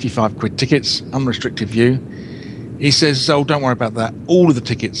got 55 quid tickets, unrestricted view. He says, oh, don't worry about that. All of the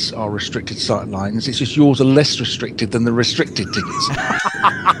tickets are restricted sightlines. It's just yours are less restricted than the restricted tickets.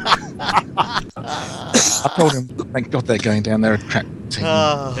 I told him, thank God they're going down there attracting.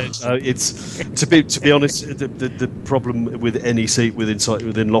 It's to be honest, the problem with any seat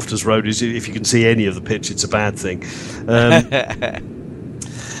within Loftus Road is if you can see any of the pitch, it's a bad thing.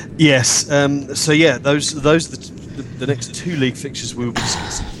 Yes. So yeah, those the next 2 league fixtures we will be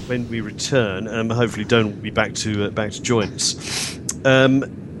discussing when we return. Hopefully, Don will be back to join us.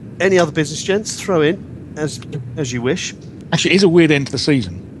 Any other business, gents? Throw in as you wish. Actually, it is a weird end to the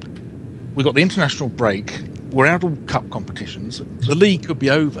season. We've got the international break. We're out of cup competitions. The league could be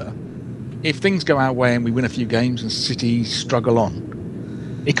over. If things go our way and we win a few games and City struggle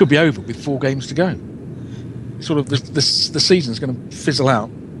on, it could be over with 4 games to go. Sort of the season's going to fizzle out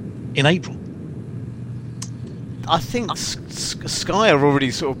in April. I think Sky are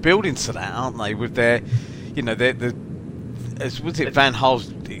already sort of building to that, aren't they? With their, as was it Van Gaal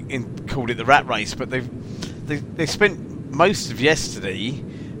called it the rat race, but they spent most of yesterday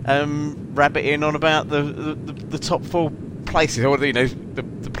rabbiting on about the top 4 places, or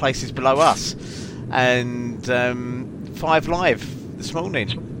the places below us, and 5 Live this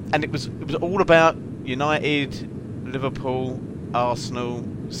morning, and it was all about United, Liverpool, Arsenal,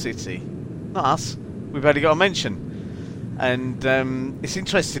 City, not us. We've only got a mention, and it's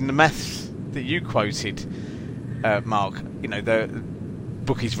interesting the maths that you quoted, Mark. The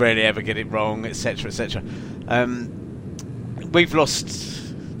bookies rarely ever get it wrong, etc., etc. We've lost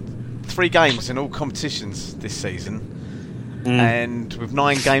 3 games in all competitions this season, and with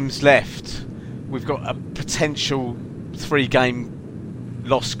 9 games left, we've got a potential 3-game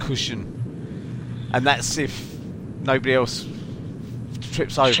loss cushion, and that's if nobody else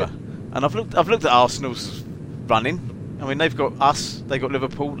trips over. And I've looked at Arsenal's running. I mean, they've got us, they've got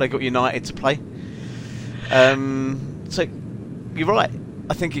Liverpool, they've got United to play. So you're right.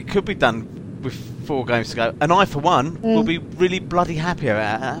 I think it could be done with 4 games to go. And I, for one, will be really bloody happy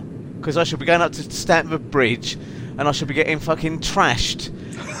about that, because I shall be going up to Stamford Bridge and I shall be getting fucking trashed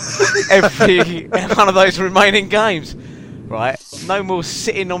every one of those remaining games. Right? No more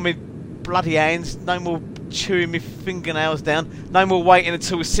sitting on my bloody hands. No more chewing my fingernails down. No more waiting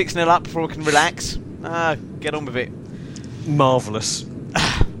until we're 6-0 up before I can relax. Get on with it. Marvellous.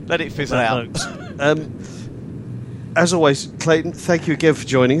 Let it fizzle out. As always, Clayton, thank you again for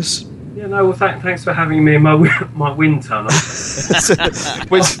joining us. Yeah, no, well, thanks for having me in my wind tunnel.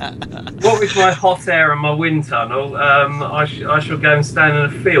 What with my hot air and my wind tunnel, I shall go and stand in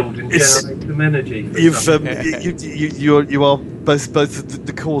a field and generate some energy. You are both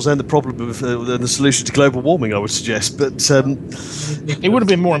the cause and the problem of and the solution to global warming, I would suggest. But it would have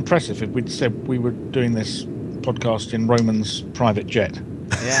been more impressive if we'd said we were doing this podcast in Roman's private jet.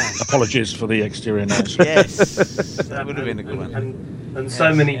 Yeah. Apologies for the exterior noise. Yes, that would have been a good one. And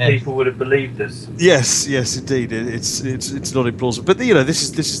so many people would have believed us. Yes, indeed. It's not implausible. But this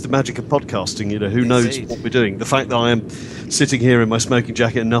is the magic of podcasting. Who knows what we're doing? The fact that I am sitting here in my smoking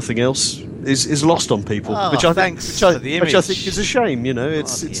jacket and nothing else is lost on people, which I think is a shame.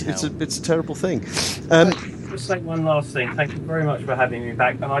 It's a terrible thing. Just say one last thing. Thank you very much for having me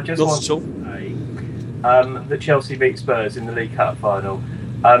back. And I just want to say that Chelsea beat Spurs in the League Cup final.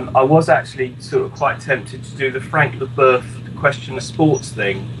 I was actually sort of quite tempted to do the Frank Leboeuf question of sports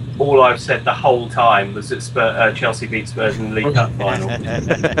thing. All I've said the whole time was that Chelsea beat Spurs in the League Cup final.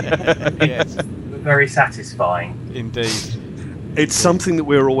 Yes. Very satisfying. Indeed. It's something that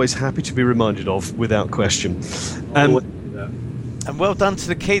we're always happy to be reminded of, without question. And well done to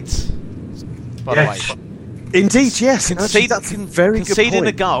the kids, by the way. Indeed, yes. Actually, that's a very good point. Conceding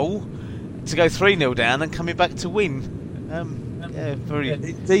a goal to go 3-0 down and coming back to win. Very.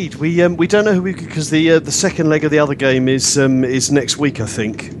 Indeed, we don't know who because the second leg of the other game is next week, I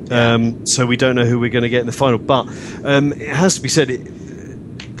think. So we don't know who we're going to get in the final. But it has to be said,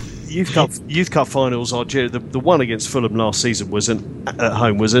 Youth Cup finals are the one against Fulham last season at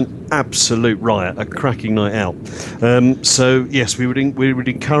home was an absolute riot, a cracking night out. So yes, we would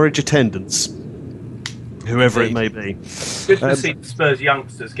encourage attendance, whoever it may be. Good to see the Spurs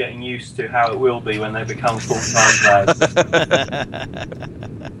youngsters getting used to how it will be when they become full-time players.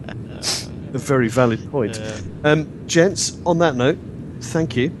 A very valid point. Gents, on that note,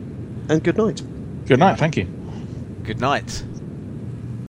 thank you and good night. Good night, thank you. Good night.